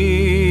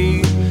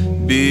me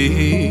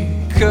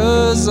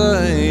because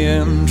I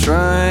am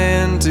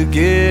trying to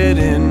get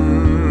in.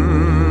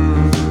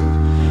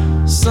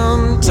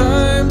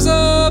 Sometimes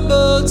our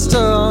boat's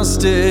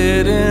tossed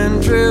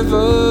and driven.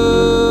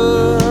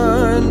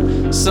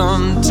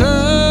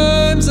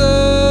 Sometimes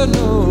I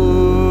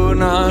know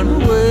not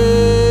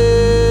where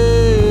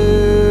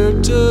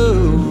to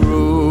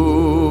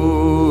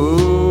roam.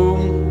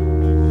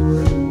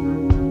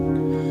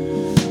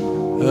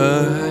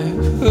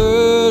 I've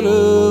heard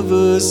of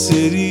a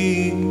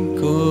city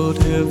called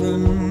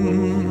heaven.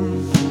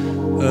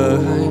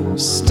 I've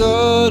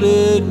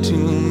started to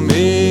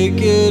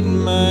make it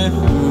my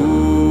home.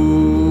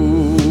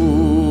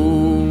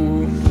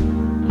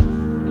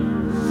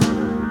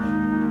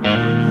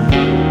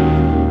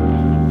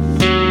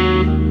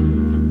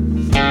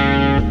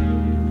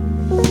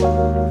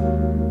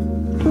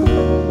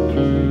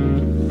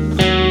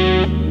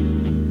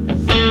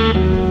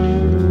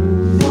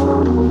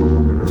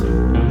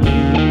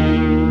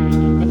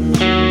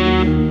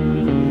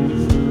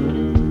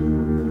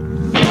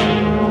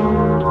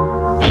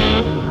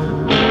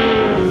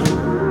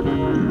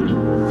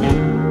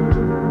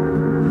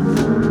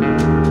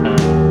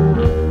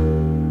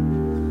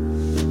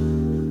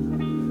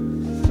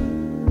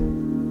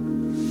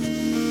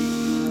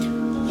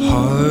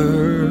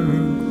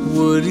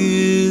 What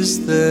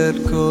is that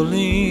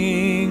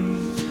calling?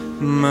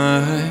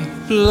 My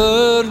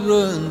blood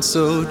runs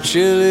so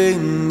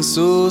chilling,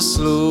 so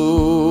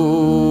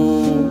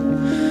slow.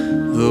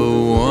 The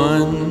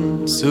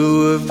ones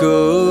who have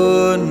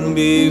gone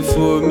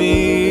before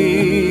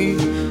me,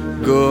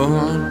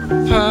 gone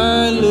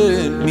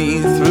pilot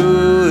me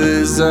through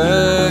as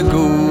I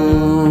go.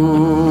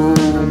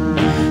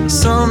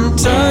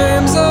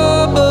 Sometimes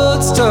our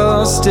boat's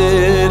tossed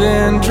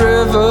and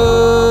driven.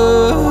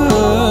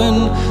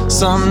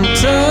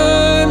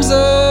 Sometimes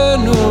I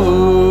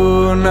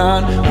know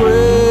not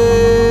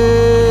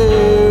where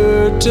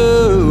to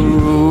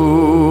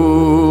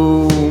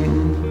roam.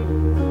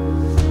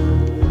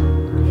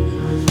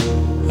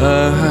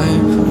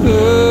 I've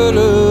heard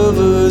of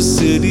a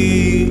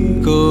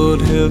city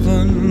called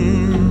heaven.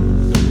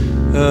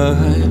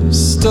 I've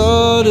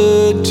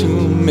started to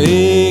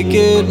make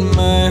it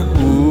my home.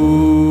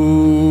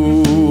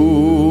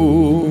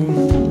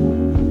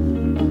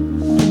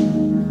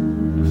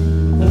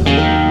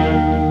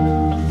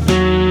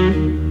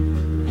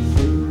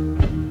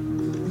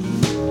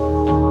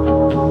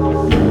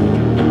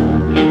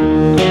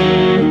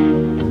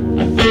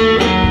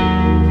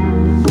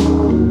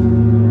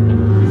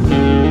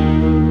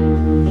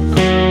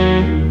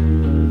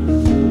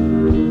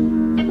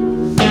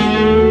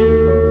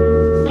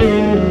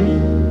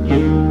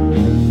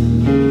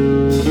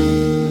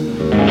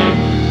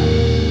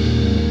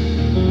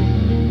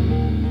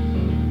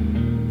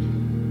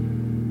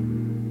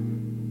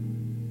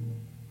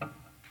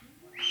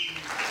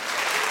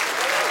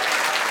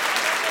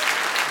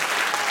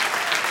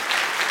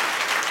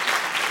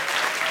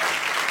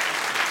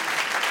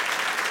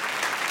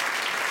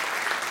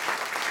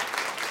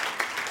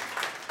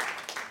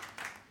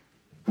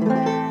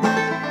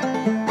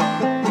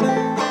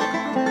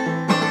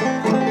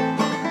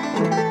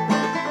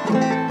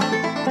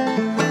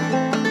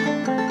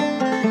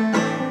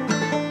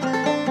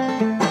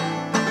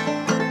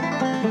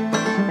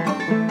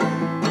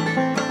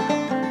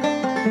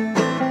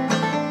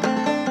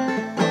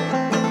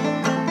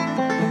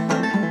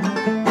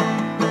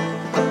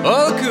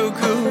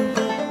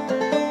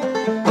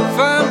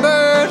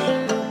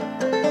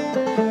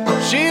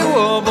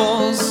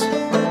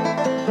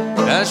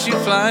 she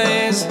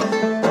flies.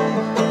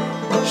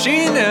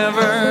 She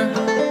never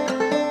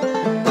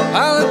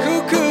holler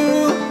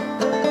cuckoo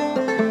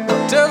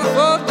till the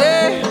 4th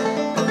day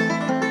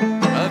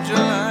of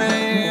July.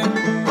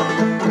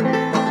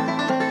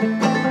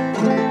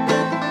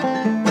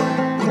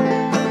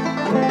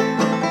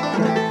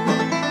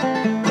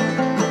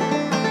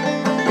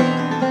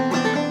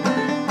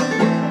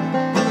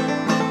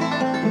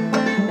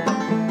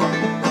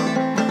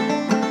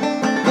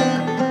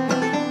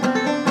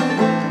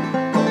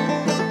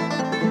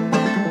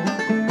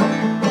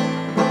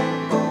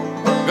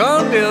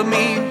 Gonna build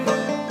me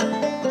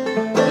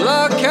a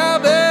log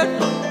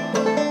cabin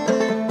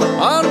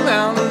on a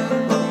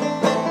mountain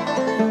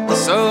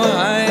so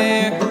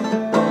high,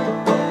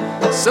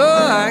 so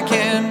I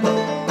can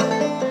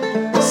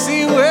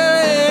see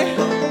Willie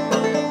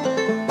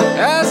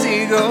as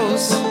he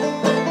goes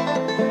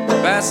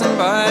passing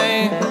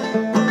by.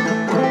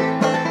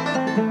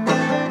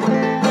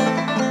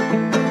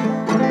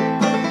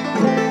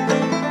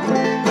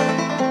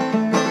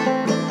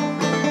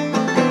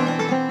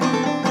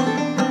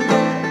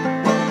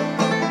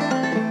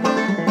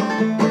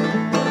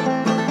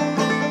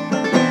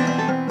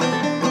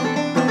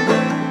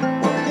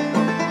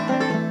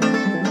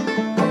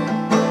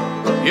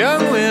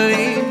 Young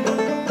Willie,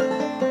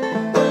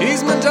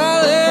 he's my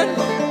darling.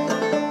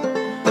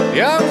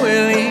 Young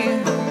Willie,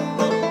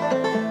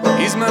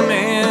 he's my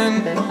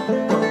man.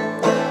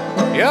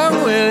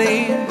 Young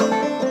Willie,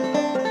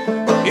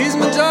 he's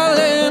my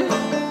darling.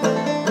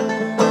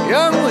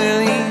 Young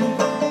Willie,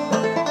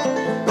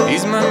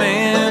 he's my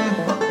man.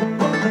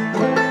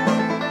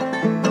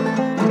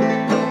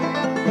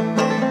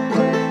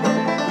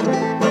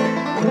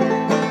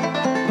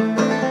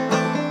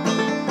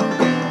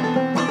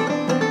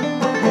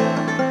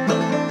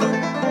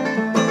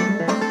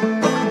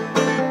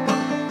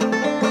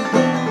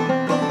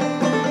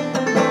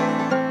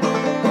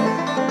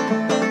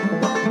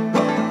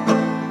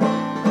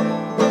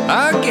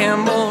 I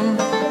gambled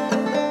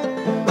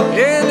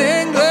in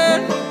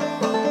England,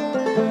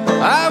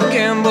 I've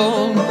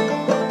gambled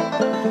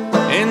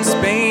in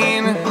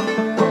Spain.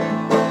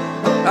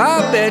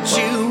 I bet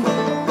you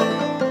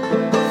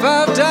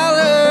 $5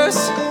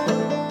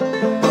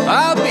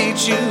 I'll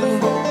beat you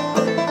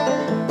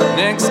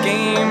next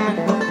game.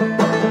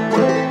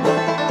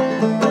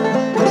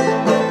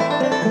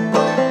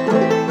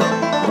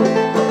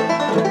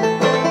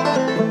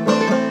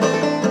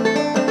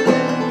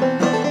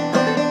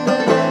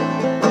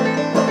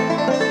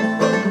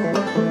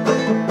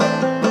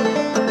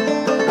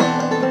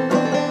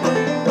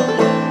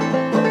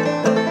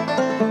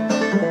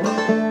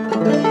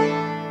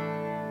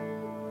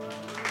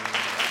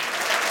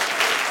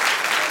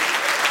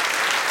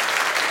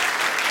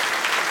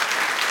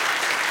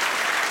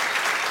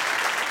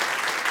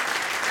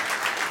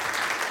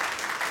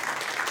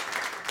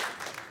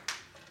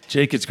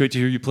 Jake, it's great to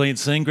hear you play and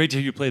sing. Great to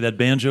hear you play that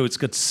banjo. It's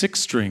got 6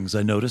 strings,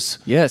 I notice.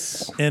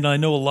 Yes. And I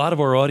know a lot of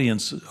our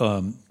audience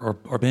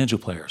are banjo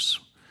players.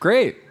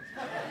 Great.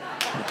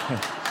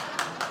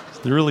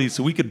 Really,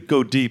 so we could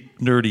go deep,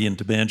 nerdy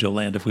into banjo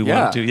land if we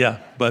wanted to, yeah,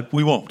 but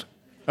we won't.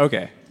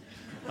 Okay.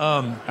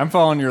 I'm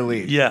following your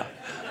lead. Yeah.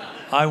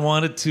 I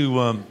want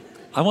to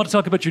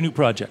talk about your new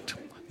project,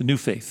 The New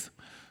Faith.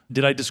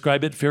 Did I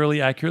describe it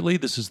fairly accurately?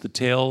 This is the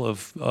tale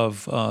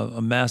of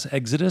a mass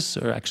exodus,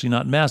 or actually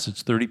not mass,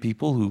 it's 30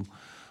 people,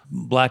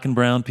 black and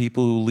brown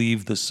people who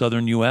leave the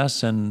southern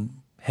U.S. and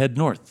head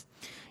north.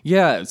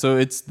 Yeah, so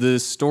it's the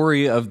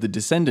story of the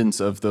descendants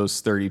of those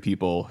 30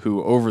 people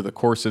who, over the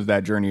course of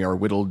that journey, are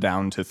whittled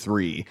down to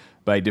 3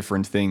 by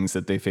different things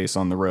that they face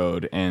on the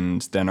road,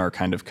 and then are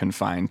kind of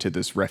confined to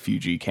this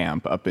refugee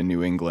camp up in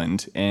New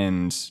England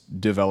and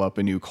develop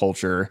a new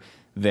culture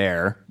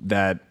there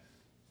that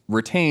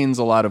retains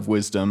a lot of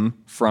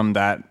wisdom from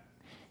that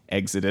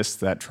exodus,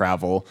 that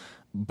travel,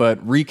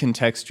 but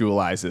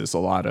recontextualizes a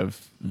lot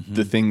of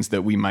the things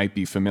that we might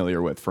be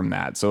familiar with from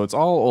that. So it's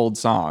all old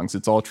songs.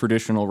 It's all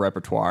traditional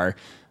repertoire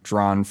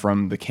drawn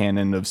from the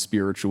canon of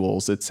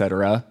spirituals,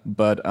 etc.,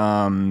 but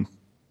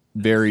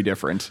very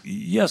different.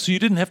 Yeah, so you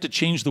didn't have to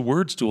change the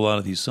words to a lot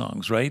of these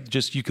songs, right?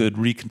 Just you could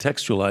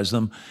recontextualize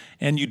them.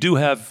 And you do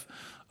have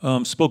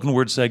spoken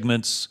word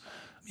segments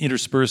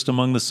interspersed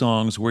among the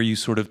songs where you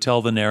sort of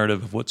tell the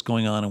narrative of what's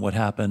going on and what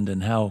happened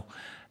and how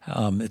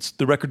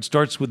the record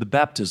starts with the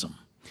baptism.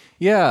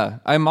 Yeah,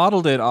 I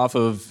modeled it off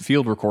of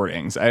field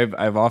recordings.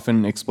 I've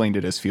often explained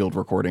it as field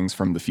recordings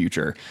from the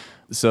future.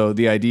 So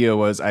the idea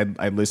was I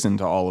listened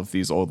to all of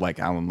these old like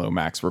Alan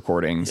Lomax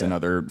recordings and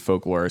other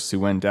folklorists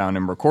who went down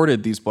and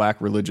recorded these black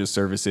religious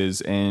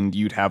services, and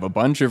you'd have a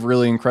bunch of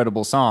really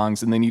incredible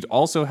songs, and then you'd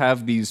also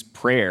have these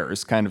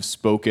prayers kind of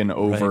spoken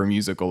over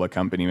musical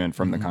accompaniment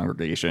from the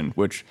congregation,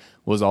 which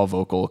was all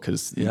vocal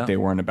because they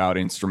weren't about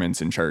instruments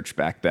in church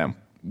back then.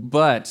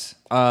 But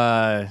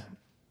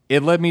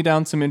it led me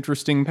down some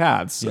interesting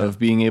paths of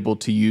being able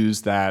to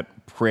use that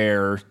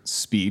prayer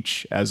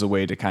speech as a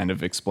way to kind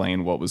of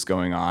explain what was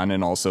going on,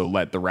 and also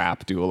let the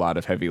rap do a lot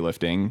of heavy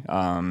lifting.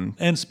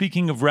 And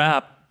speaking of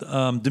rap,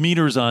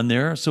 Demeter's on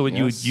there, so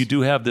you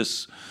do have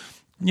this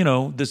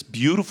this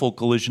beautiful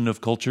collision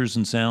of cultures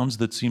and sounds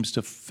that seems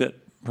to fit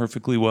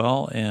perfectly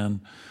well. And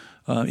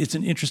it's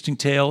an interesting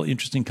tale,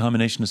 interesting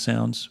combination of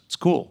sounds. It's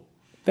cool.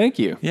 Thank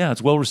you. Yeah,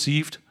 it's well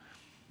received.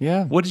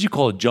 Yeah. What did you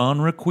call it?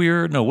 Genre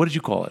queer? No, what did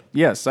you call it?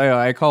 Yes,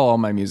 I call all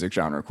my music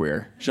genre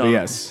queer. Genre.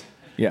 Yes.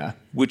 Yeah.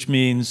 Which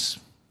means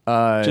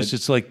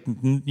it's like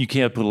you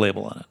can't put a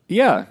label on it.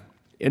 Yeah.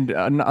 And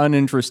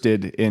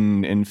uninterested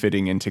in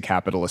fitting into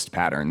capitalist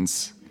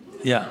patterns.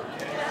 Yeah.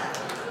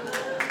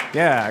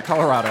 Yeah,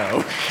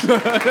 Colorado.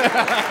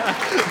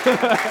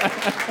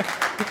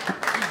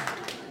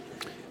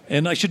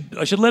 And I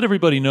should let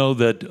everybody know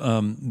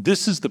that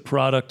this is the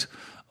product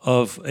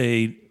of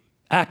a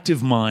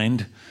active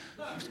mind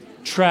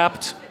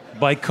trapped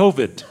by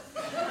COVID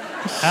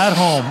at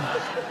home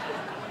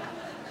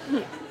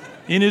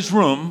in his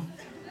room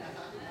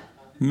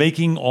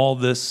making all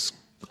this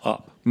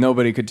up.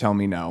 Nobody could tell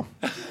me no.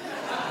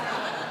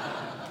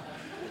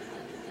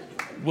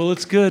 Well,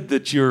 it's good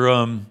that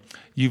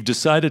you've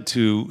decided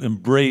to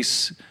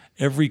embrace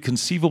every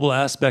conceivable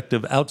aspect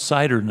of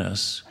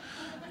outsiderness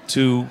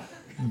to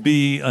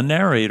be a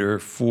narrator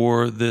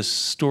for this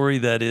story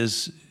that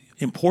is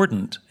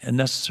important and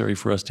necessary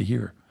for us to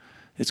hear.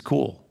 It's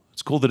cool.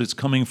 It's cool that it's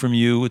coming from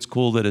you. It's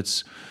cool that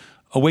it's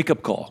a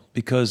wake-up call,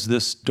 because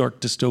this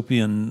dark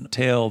dystopian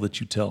tale that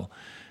you tell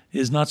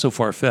is not so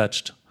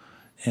far-fetched.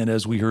 And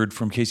as we heard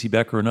from Casey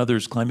Becker and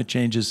others, climate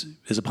change is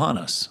upon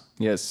us.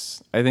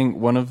 Yes. I think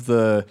one of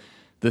the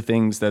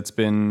things that's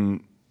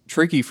been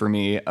tricky for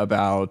me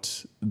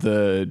about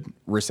the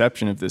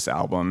reception of this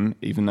album,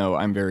 even though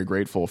I'm very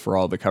grateful for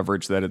all the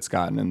coverage that it's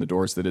gotten and the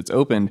doors that it's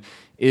opened,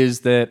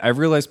 is that I've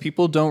realized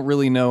people don't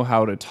really know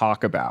how to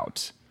talk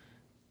about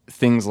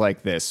things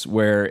like this,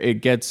 where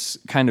it gets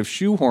kind of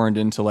shoehorned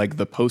into like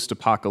the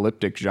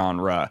post-apocalyptic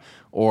genre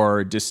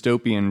or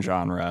dystopian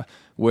genre,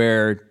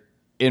 where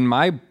in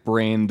my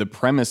brain, the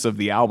premise of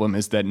the album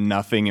is that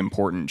nothing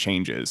important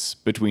changes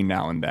between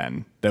now and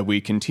then, that we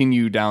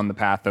continue down the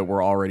path that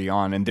we're already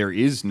on, and there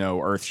is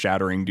no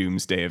earth-shattering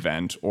doomsday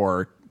event,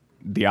 or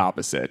the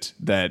opposite,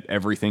 that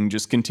everything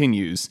just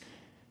continues,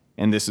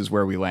 and this is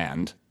where we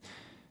land.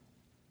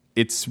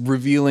 It's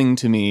revealing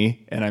to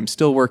me, and I'm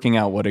still working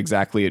out what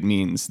exactly it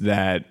means,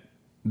 that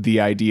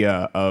the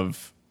idea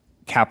of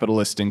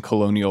capitalist and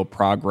colonial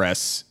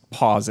progress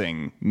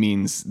pausing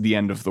means the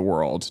end of the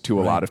world to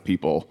a lot of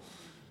people.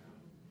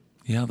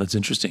 Yeah, that's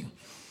interesting.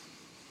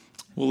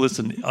 Well,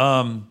 listen,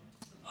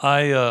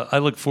 I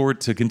look forward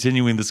to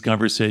continuing this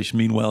conversation.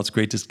 Meanwhile, it's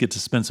great to get to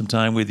spend some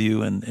time with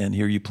you and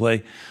hear you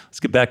play. Let's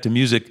get back to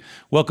music.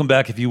 Welcome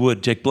back, if you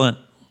would, Jake Blount.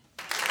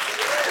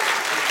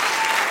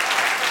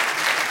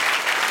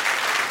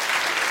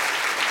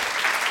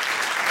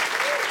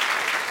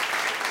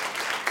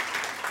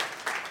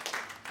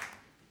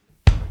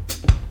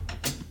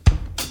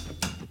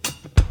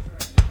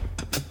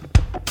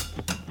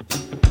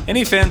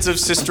 Any fans of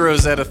Sister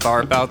Rosetta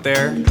Tharpe out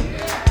there?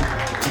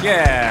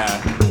 Yeah.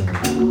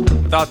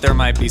 Thought there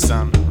might be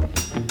some.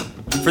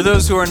 For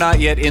those who are not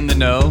yet in the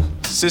know,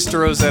 Sister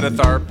Rosetta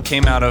Tharpe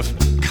came out of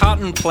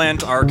Cotton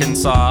Plant,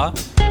 Arkansas.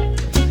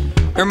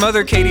 Her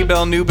mother, Katie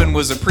Bell Newbin,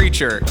 was a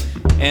preacher.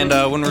 And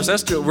when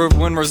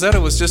Rosetta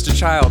was just a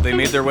child, they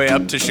made their way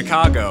up to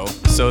Chicago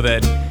so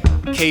that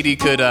Katie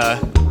could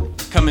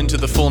come into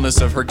the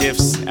fullness of her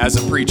gifts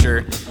as a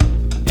preacher.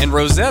 And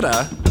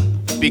Rosetta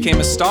became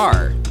a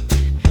star,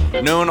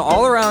 known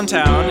all around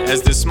town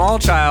as this small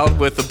child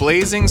with a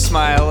blazing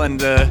smile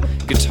and a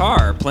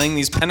guitar playing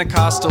these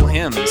Pentecostal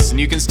hymns. And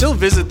you can still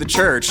visit the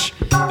church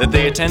that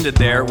they attended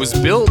there. It was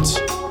built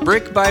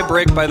brick by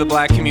the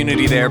black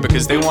community there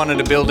because they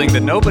wanted a building that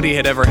nobody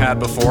had ever had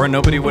before and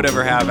nobody would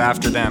ever have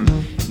after them.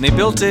 And they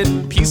built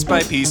it piece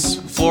by piece,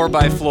 floor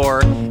by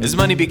floor, as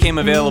money became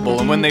available.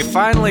 And when they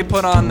finally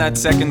put on that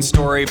second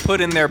story, put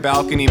in their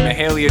balcony,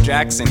 Mahalia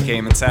Jackson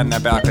came and sat in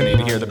that balcony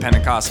to hear the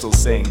Pentecostals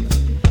sing.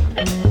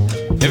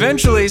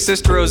 Eventually,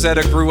 Sister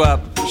Rosetta grew up.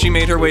 She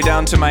made her way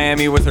down to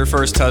Miami with her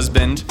first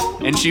husband,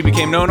 and she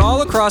became known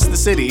all across the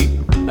city,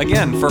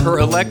 again, for her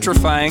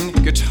electrifying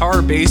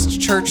guitar-based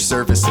church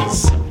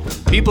services.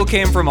 People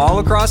came from all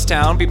across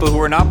town, people who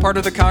were not part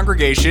of the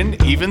congregation,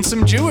 even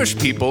some Jewish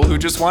people who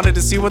just wanted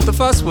to see what the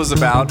fuss was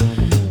about,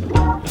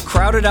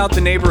 crowded out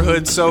the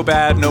neighborhood so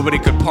bad nobody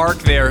could park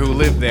there who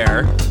lived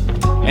there,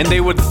 and they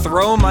would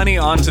throw money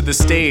onto the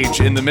stage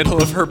in the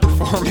middle of her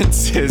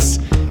performances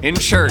in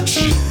church.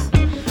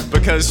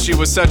 Because she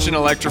was such an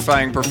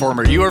electrifying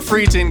performer. You are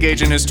free to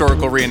engage in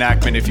historical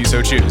reenactment if you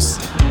so choose.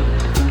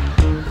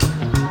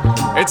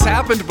 It's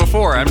happened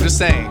before, I'm just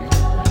saying.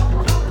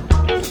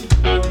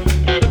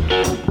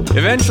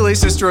 Eventually,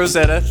 Sister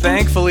Rosetta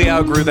thankfully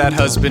outgrew that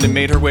husband and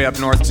made her way up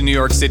north to New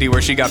York City,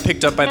 where she got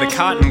picked up by the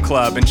Cotton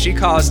Club, and she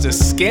caused a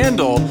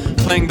scandal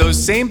playing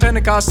those same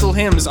Pentecostal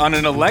hymns on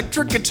an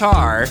electric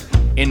guitar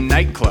in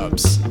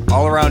nightclubs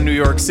all around New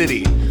York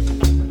City.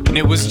 And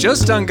it was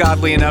just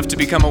ungodly enough to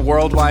become a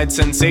worldwide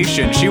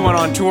sensation. She went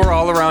on tour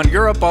all around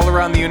Europe, all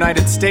around the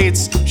United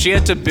States. She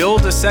had to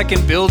build a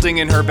second building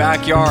in her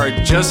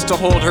backyard just to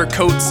hold her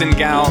coats and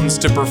gowns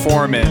to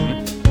perform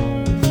in.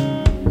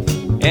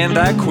 And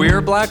that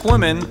queer black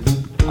woman,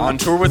 on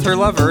tour with her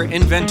lover,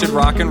 invented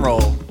rock and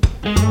roll.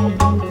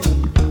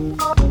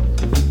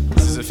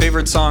 This is a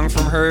favorite song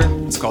from her.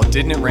 It's called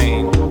Didn't It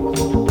Rain?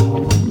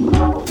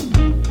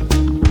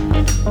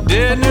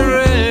 Didn't it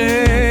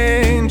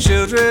rain,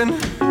 children?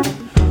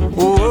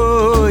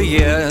 Oh,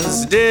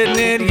 yes. Didn't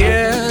it?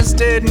 Yes.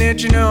 Didn't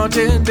it? You know,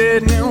 didn't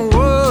it?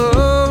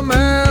 Whoa,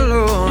 my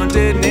Lord,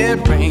 didn't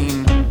it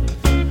rain?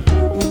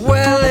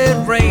 Well,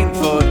 it rained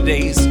for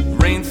days,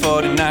 rained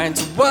for the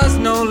nights. Was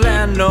no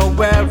land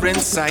nowhere in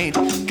sight.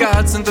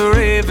 God sent the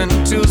raven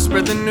to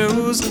spread the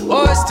news.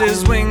 Hoist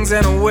his wings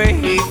and away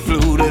he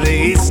flew to the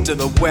east, to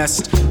the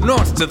west,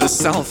 north to the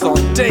south, all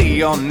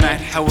day, all night.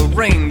 How it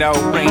rained,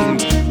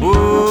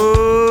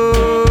 Ooh.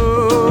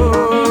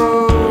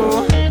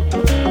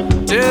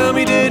 Tell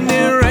me, didn't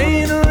it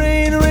rain,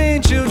 rain,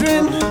 rain,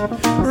 children?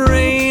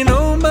 Rain,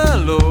 oh my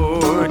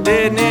Lord,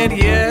 didn't it?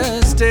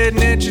 Yes,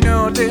 didn't it? You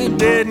know,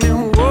 didn't it?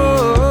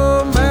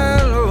 Whoa,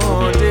 my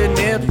Lord, didn't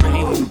it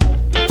rain?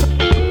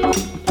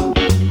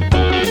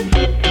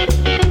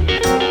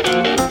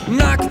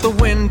 Knock the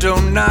window,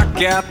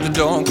 knock at the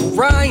door.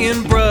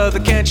 Ryan, brother,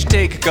 can't you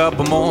take a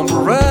couple more?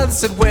 Brother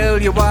said,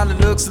 well, your wallet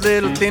looks a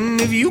little thin.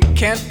 If you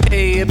can't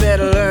pay, you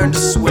better learn to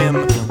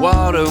swim.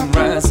 Water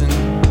rising,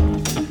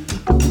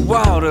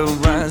 water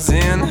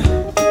rising,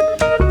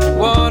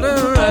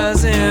 water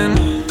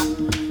rising.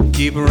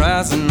 Keep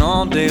rising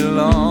all day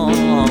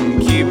long,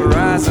 keep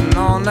rising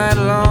all night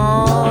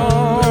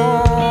long.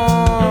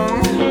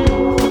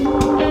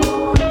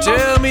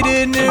 Tell me,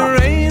 didn't it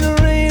rain,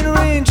 rain,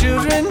 rain,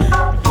 children?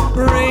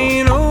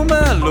 Rain, oh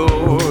my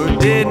Lord,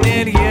 didn't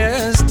it?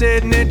 Yes,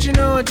 didn't it? You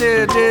know it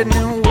did, didn't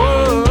it?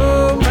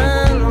 Whoa,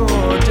 my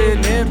Lord,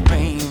 didn't it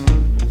rain?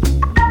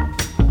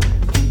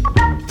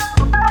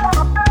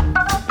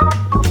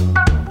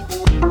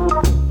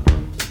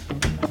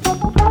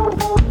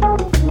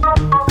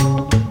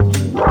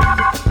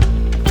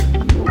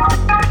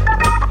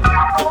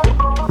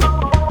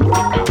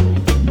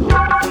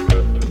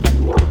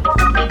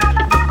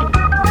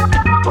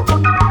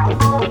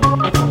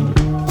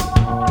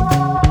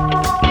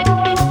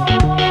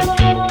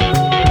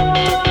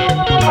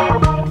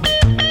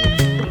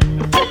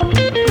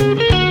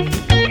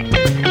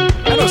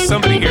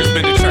 Somebody here's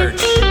been to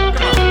church.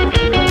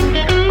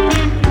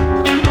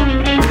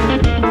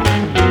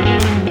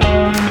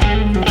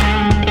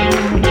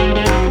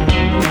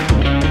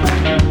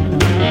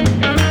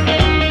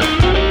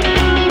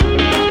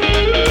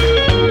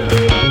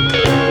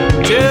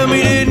 Tell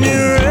me, didn't it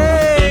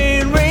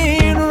rain,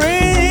 rain,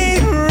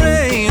 rain,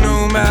 rain?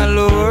 Oh my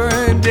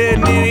Lord,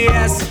 didn't it?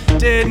 Yes,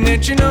 didn't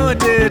it? You know it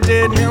did,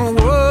 didn't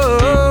it?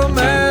 Whoa,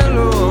 my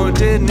Lord,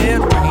 didn't it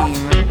rain?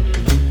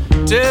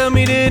 Tell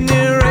me, didn't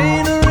it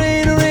rain,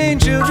 rain, rain,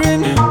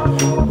 children?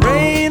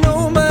 Rain,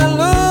 oh my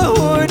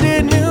Lord,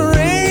 didn't it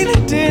rain?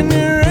 Didn't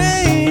it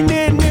rain?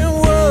 Didn't it?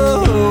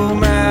 Whoa,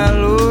 my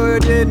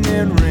Lord, didn't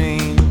it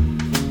rain?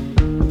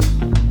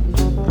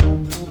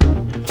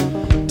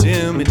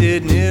 Tell me,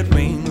 didn't it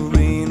rain,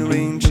 rain,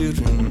 rain,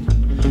 children?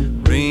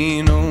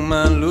 Rain, oh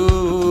my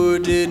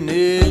Lord, didn't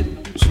it?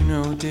 You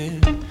know,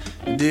 didn't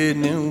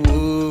it?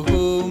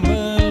 Whoa,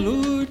 my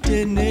Lord,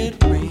 didn't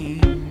it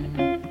rain?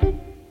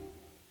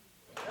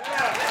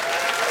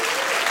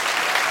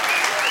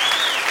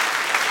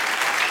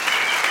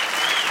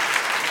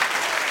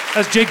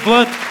 That's Jake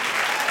Blount,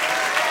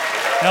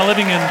 now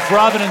living in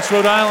Providence,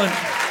 Rhode Island,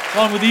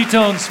 along with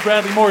eTone's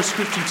Bradley Morris,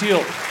 Christian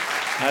Teal,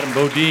 Adam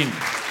Bodine.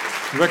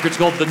 The record's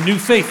called The New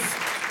Faith,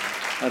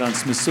 out on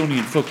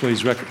Smithsonian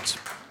Folkways Records.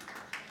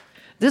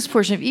 This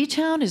portion of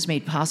eTown is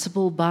made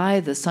possible by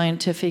the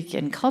Scientific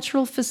and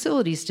Cultural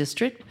Facilities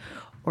District,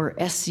 or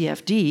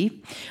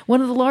SCFD,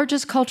 one of the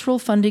largest cultural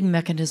funding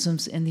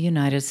mechanisms in the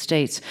United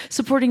States,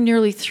 supporting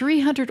nearly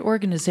 300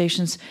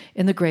 organizations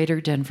in the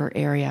greater Denver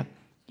area.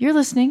 You're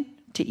listening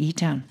to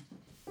eTown.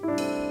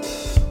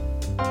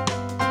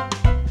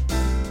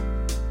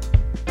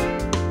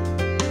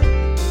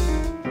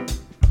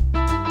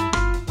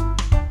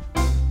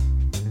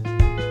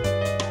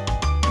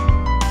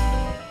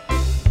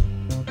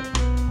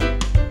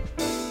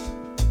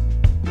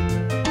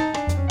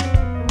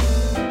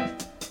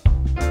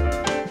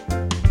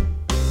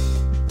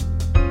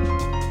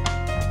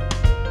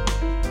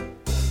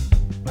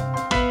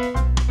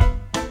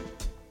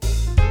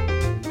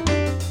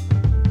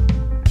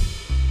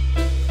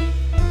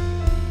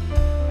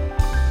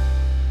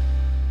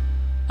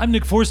 I'm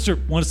Nick Forster.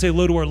 I want to say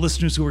hello to our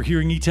listeners who are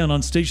hearing eTown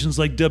on stations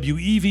like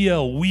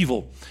WEVL,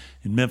 Weevil,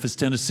 in Memphis,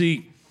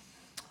 Tennessee,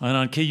 and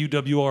on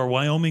KUWR,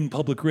 Wyoming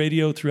Public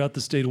Radio throughout the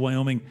state of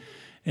Wyoming,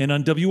 and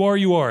on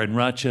WRUR in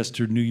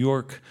Rochester, New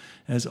York.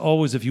 As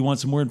always, if you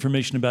want some more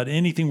information about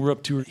anything we're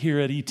up to here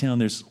at eTown,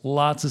 there's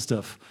lots of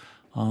stuff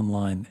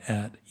online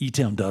at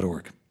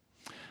etown.org.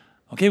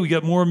 Okay, we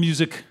got more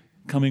music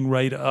coming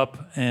right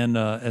up, and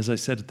as I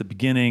said at the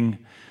beginning,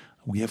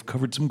 we have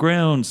covered some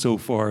ground so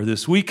far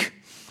this week.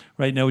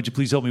 Right now, would you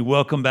please help me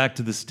welcome back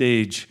to the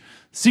stage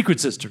Secret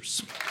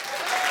Sisters.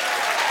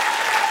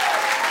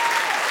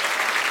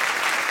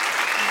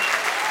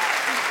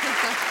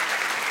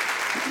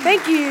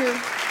 Thank you.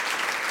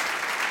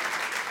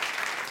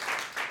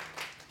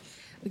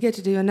 We get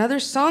to do another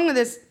song with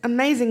this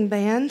amazing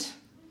band.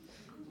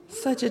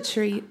 Such a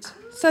treat.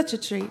 Such a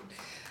treat.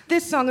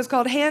 This song is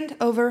called Hand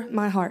Over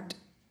My Heart.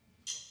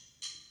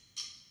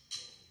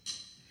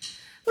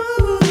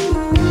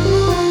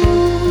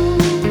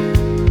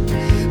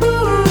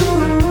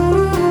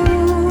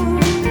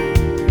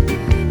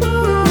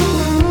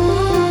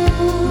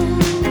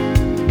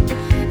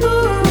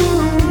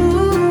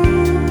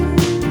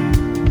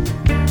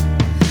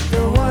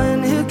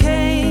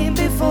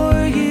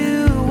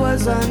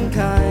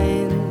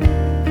 Unkind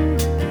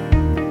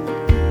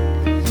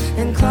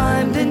and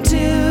climbed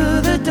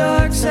into the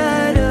dark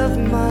side of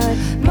my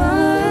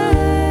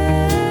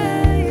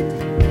mind.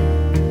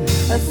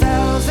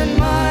 1,000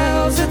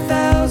 miles,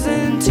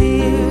 1,000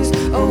 tears,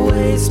 a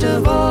waste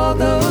of all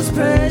those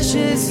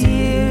precious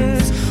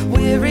years.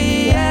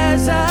 Weary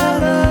as I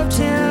loved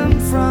him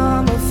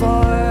from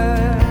afar,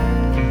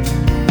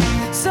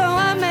 so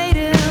I made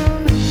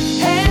him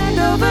hand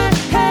over my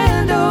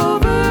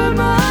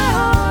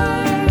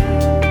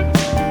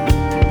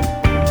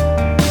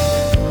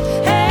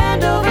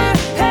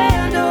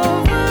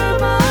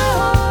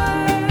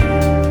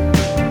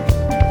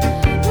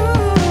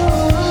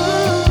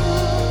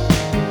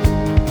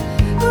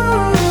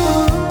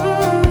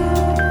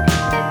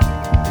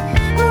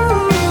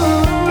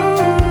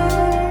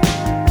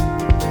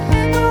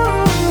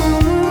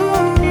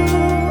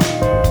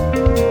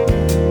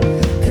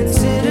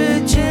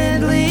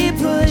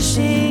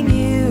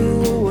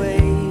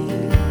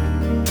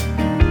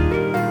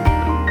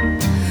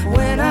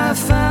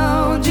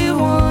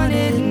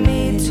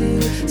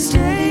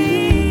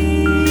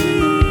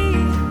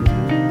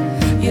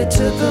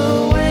took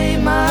away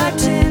my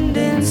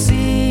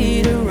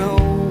tendency to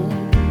roam.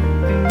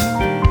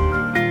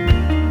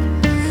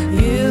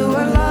 You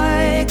are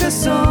like a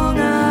song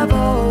I've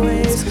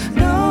always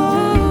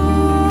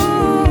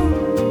known,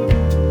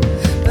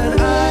 but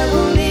I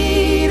will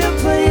need a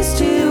place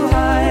to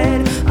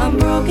hide. I'm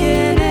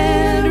broken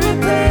and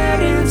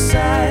repaired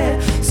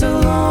inside,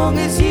 so long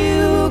as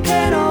you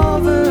can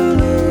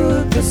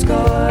overlook the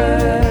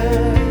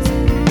scars.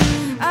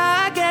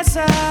 I guess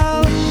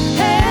I'll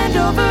hand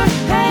over my heart.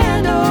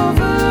 Hand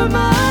over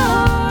my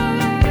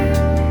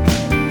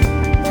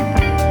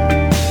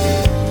heart.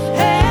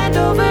 Hand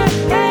over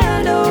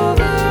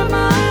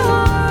my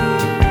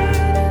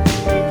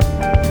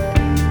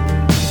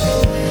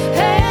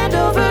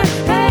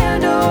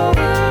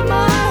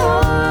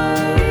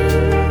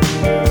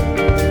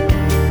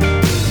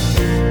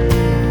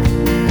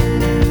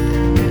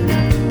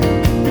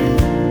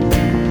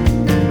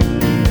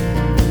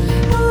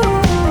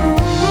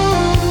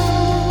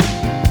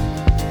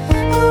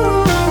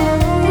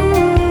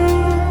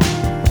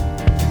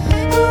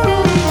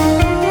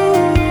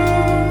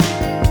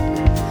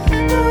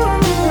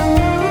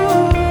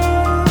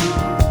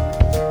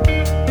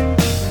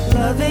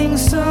Loving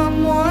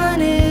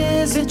someone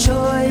is a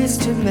choice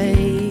to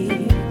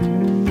make,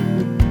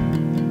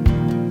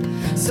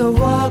 so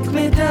walk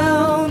me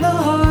down the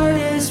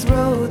hardest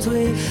roads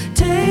we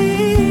take.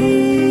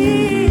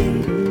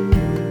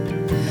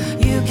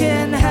 You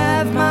can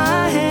have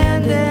my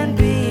hand and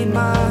be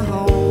my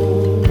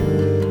home.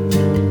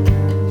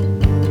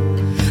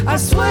 I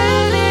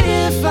swear that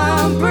if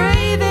I'm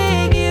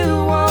breathing, you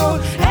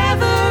won't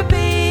ever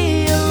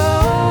be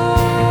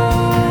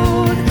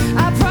alone.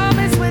 I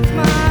promise with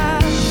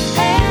my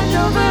hand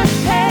over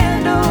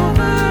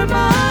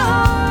my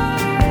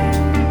heart.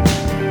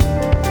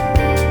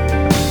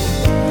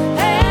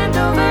 Hand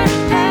over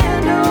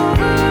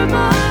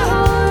my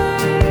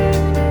heart.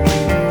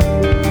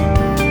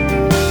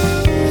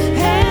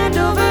 Hand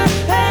over my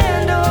heart.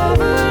 Hand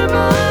over my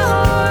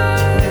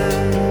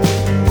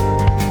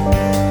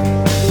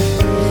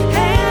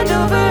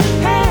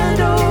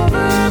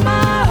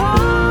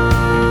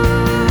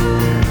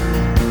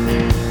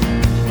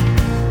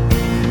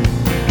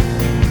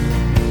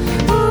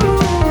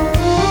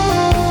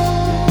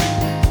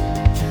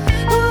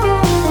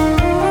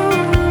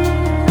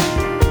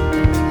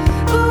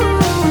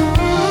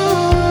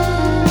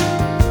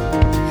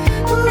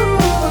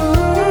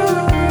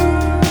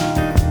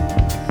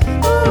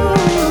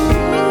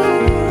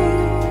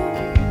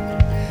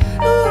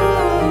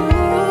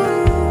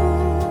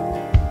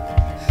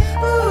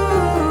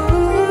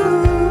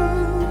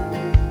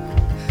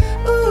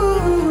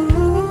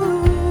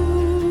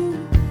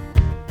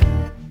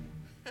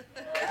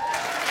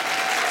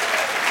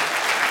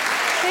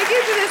Thank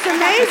you for this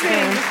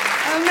amazing,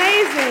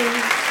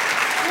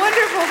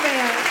 wonderful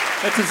band.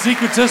 That's the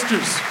Secret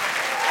Sisters.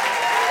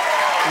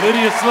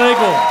 Lydia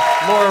Slagle,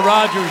 Laura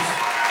Rogers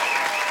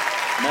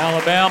from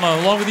Alabama,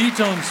 along with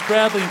eTown,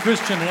 Bradley and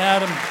Christian and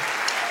Adam.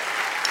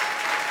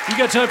 We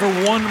got time for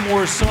one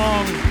more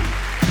song.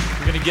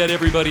 We're going to get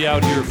everybody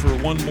out here for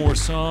one more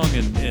song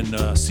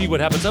and see what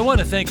happens. I want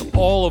to thank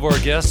all of our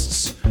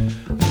guests.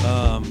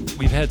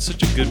 We've had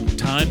such a good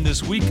time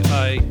this week.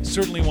 I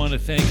certainly want to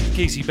thank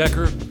Casey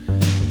Becker,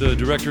 the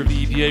director of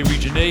the EPA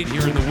Region 8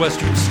 here in the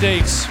Western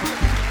States,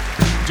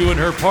 doing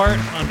her part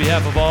on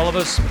behalf of all of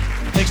us.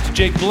 Thanks to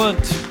Jake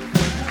Blount,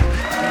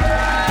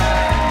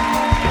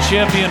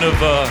 champion of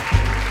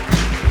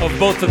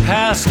both the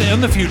past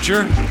and the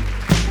future,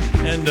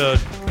 and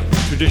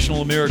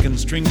traditional American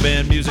string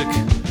band music.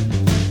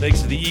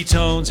 Thanks to the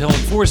eTones, Helen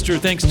Forster.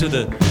 Thanks to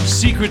the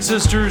Secret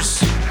Sisters.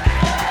 We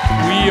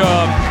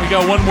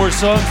got one more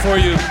song for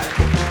you.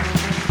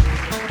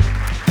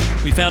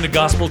 We found a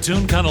gospel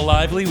tune, kind of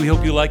lively. We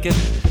hope you like it.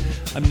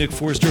 I'm Nick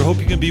Forster. Hope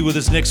you can be with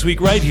us next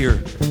week right here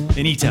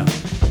in eTown.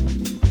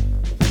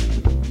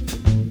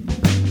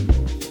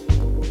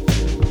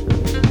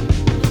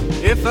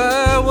 If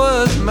I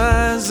was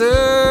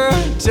miser,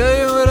 tell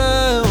you what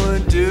I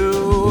would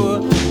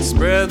do.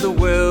 Spread the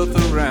wealth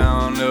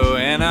around, oh,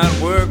 and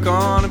I'd work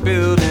on a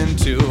building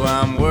too.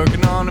 I'm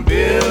working on a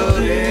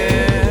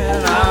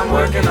building. I'm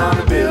working on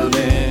a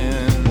building.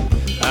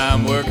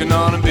 I'm working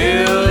on a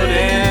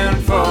building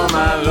for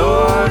my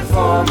Lord,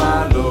 for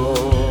my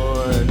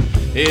Lord.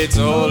 It's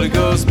a Holy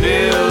Ghost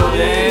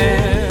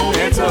building.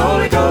 It's a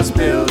Holy Ghost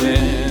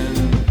building.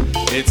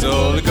 It's a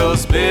Holy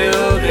Ghost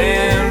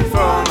building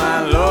for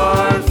my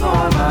Lord,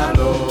 for my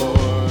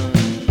Lord.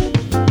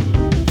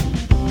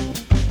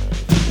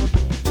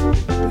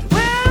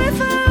 Well,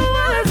 if I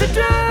was a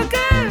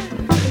drunkard,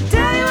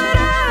 tell you what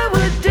I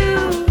would do.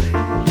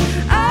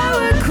 I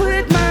would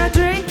quit my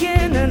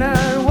drinking and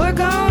I'd work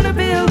on a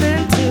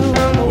building too.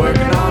 I'm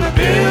Working on a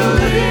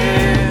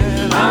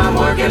building. I'm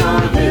working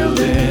on a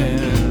building.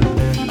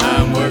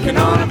 I'm working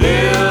on a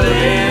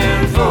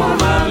building for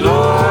my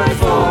Lord,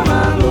 for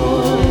my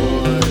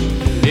Lord.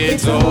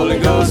 It's a Holy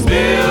Ghost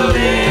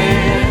building.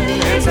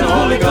 It's a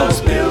Holy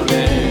Ghost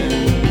building.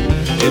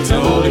 It's a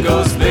Holy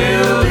Ghost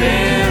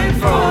building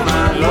for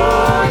my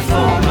Lord,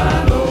 for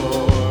my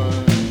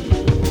Lord.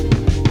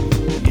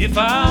 If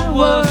I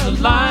was a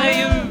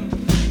liar,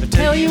 I'd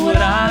tell you what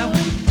I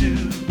would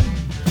do.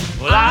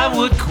 Well, I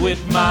would quit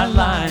my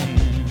lying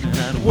and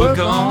I'd work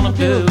on a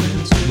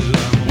building too.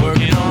 I'm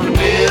working on a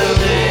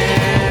building.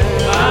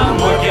 I'm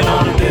working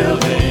on a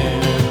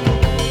building.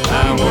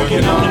 I'm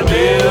working on a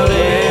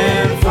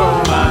building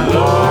for my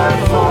Lord,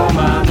 for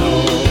my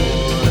Lord.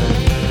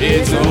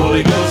 It's a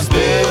Holy Ghost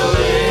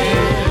building.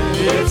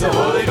 It's a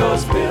Holy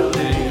Ghost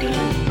building.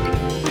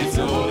 It's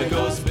a Holy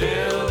Ghost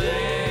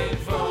building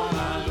for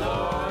my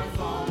Lord,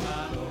 for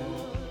my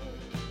Lord.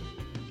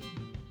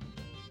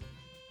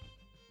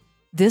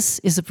 This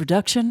is a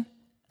production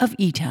of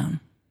eTown.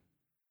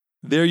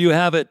 There you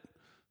have it.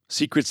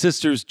 Secret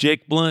Sisters,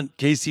 Jake Blount,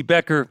 Casey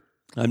Becker.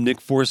 I'm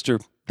Nick Forster.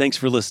 Thanks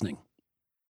for listening.